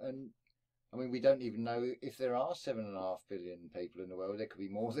wrong. And I mean, we don't even know if there are 7.5 billion people in the world. There could be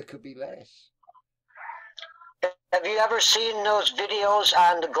more, there could be less. Have you ever seen those videos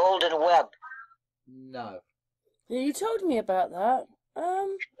on the Golden Web? No. Yeah, you told me about that.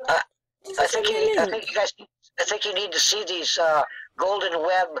 I think you need to see these Golden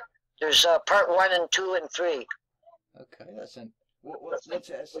Web. There's part 1 and 2 and 3. Okay, what's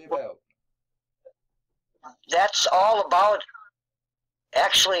it actually about? That's all about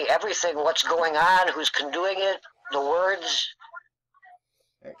actually everything. What's going on? Who's doing it? The words.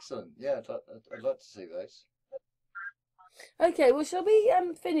 Excellent. Yeah, I'd like to see those. Okay, well, shall we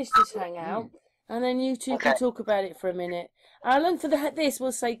finish this hangout, and then you two can talk about it for a minute. Alan, for this,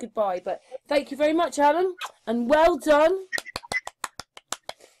 we'll say goodbye, but thank you very much, Alan, and well done.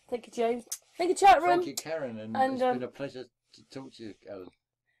 Thank you, James. Thank you, chat room. Thank you, Karen, and it's been a pleasure to talk to you, Alan.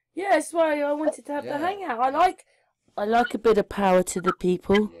 Yeah, that's why I wanted to have the hangout. I like a bit of power to the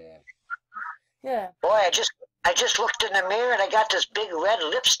people. Yeah. Boy, I just looked in the mirror and I got this big red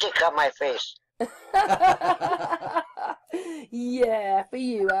lipstick on my face. Yeah, for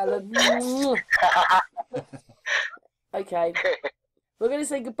you, Alan. Okay. We're going to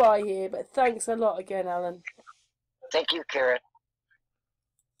say goodbye here, but thanks a lot again, Alan. Thank you, Karen.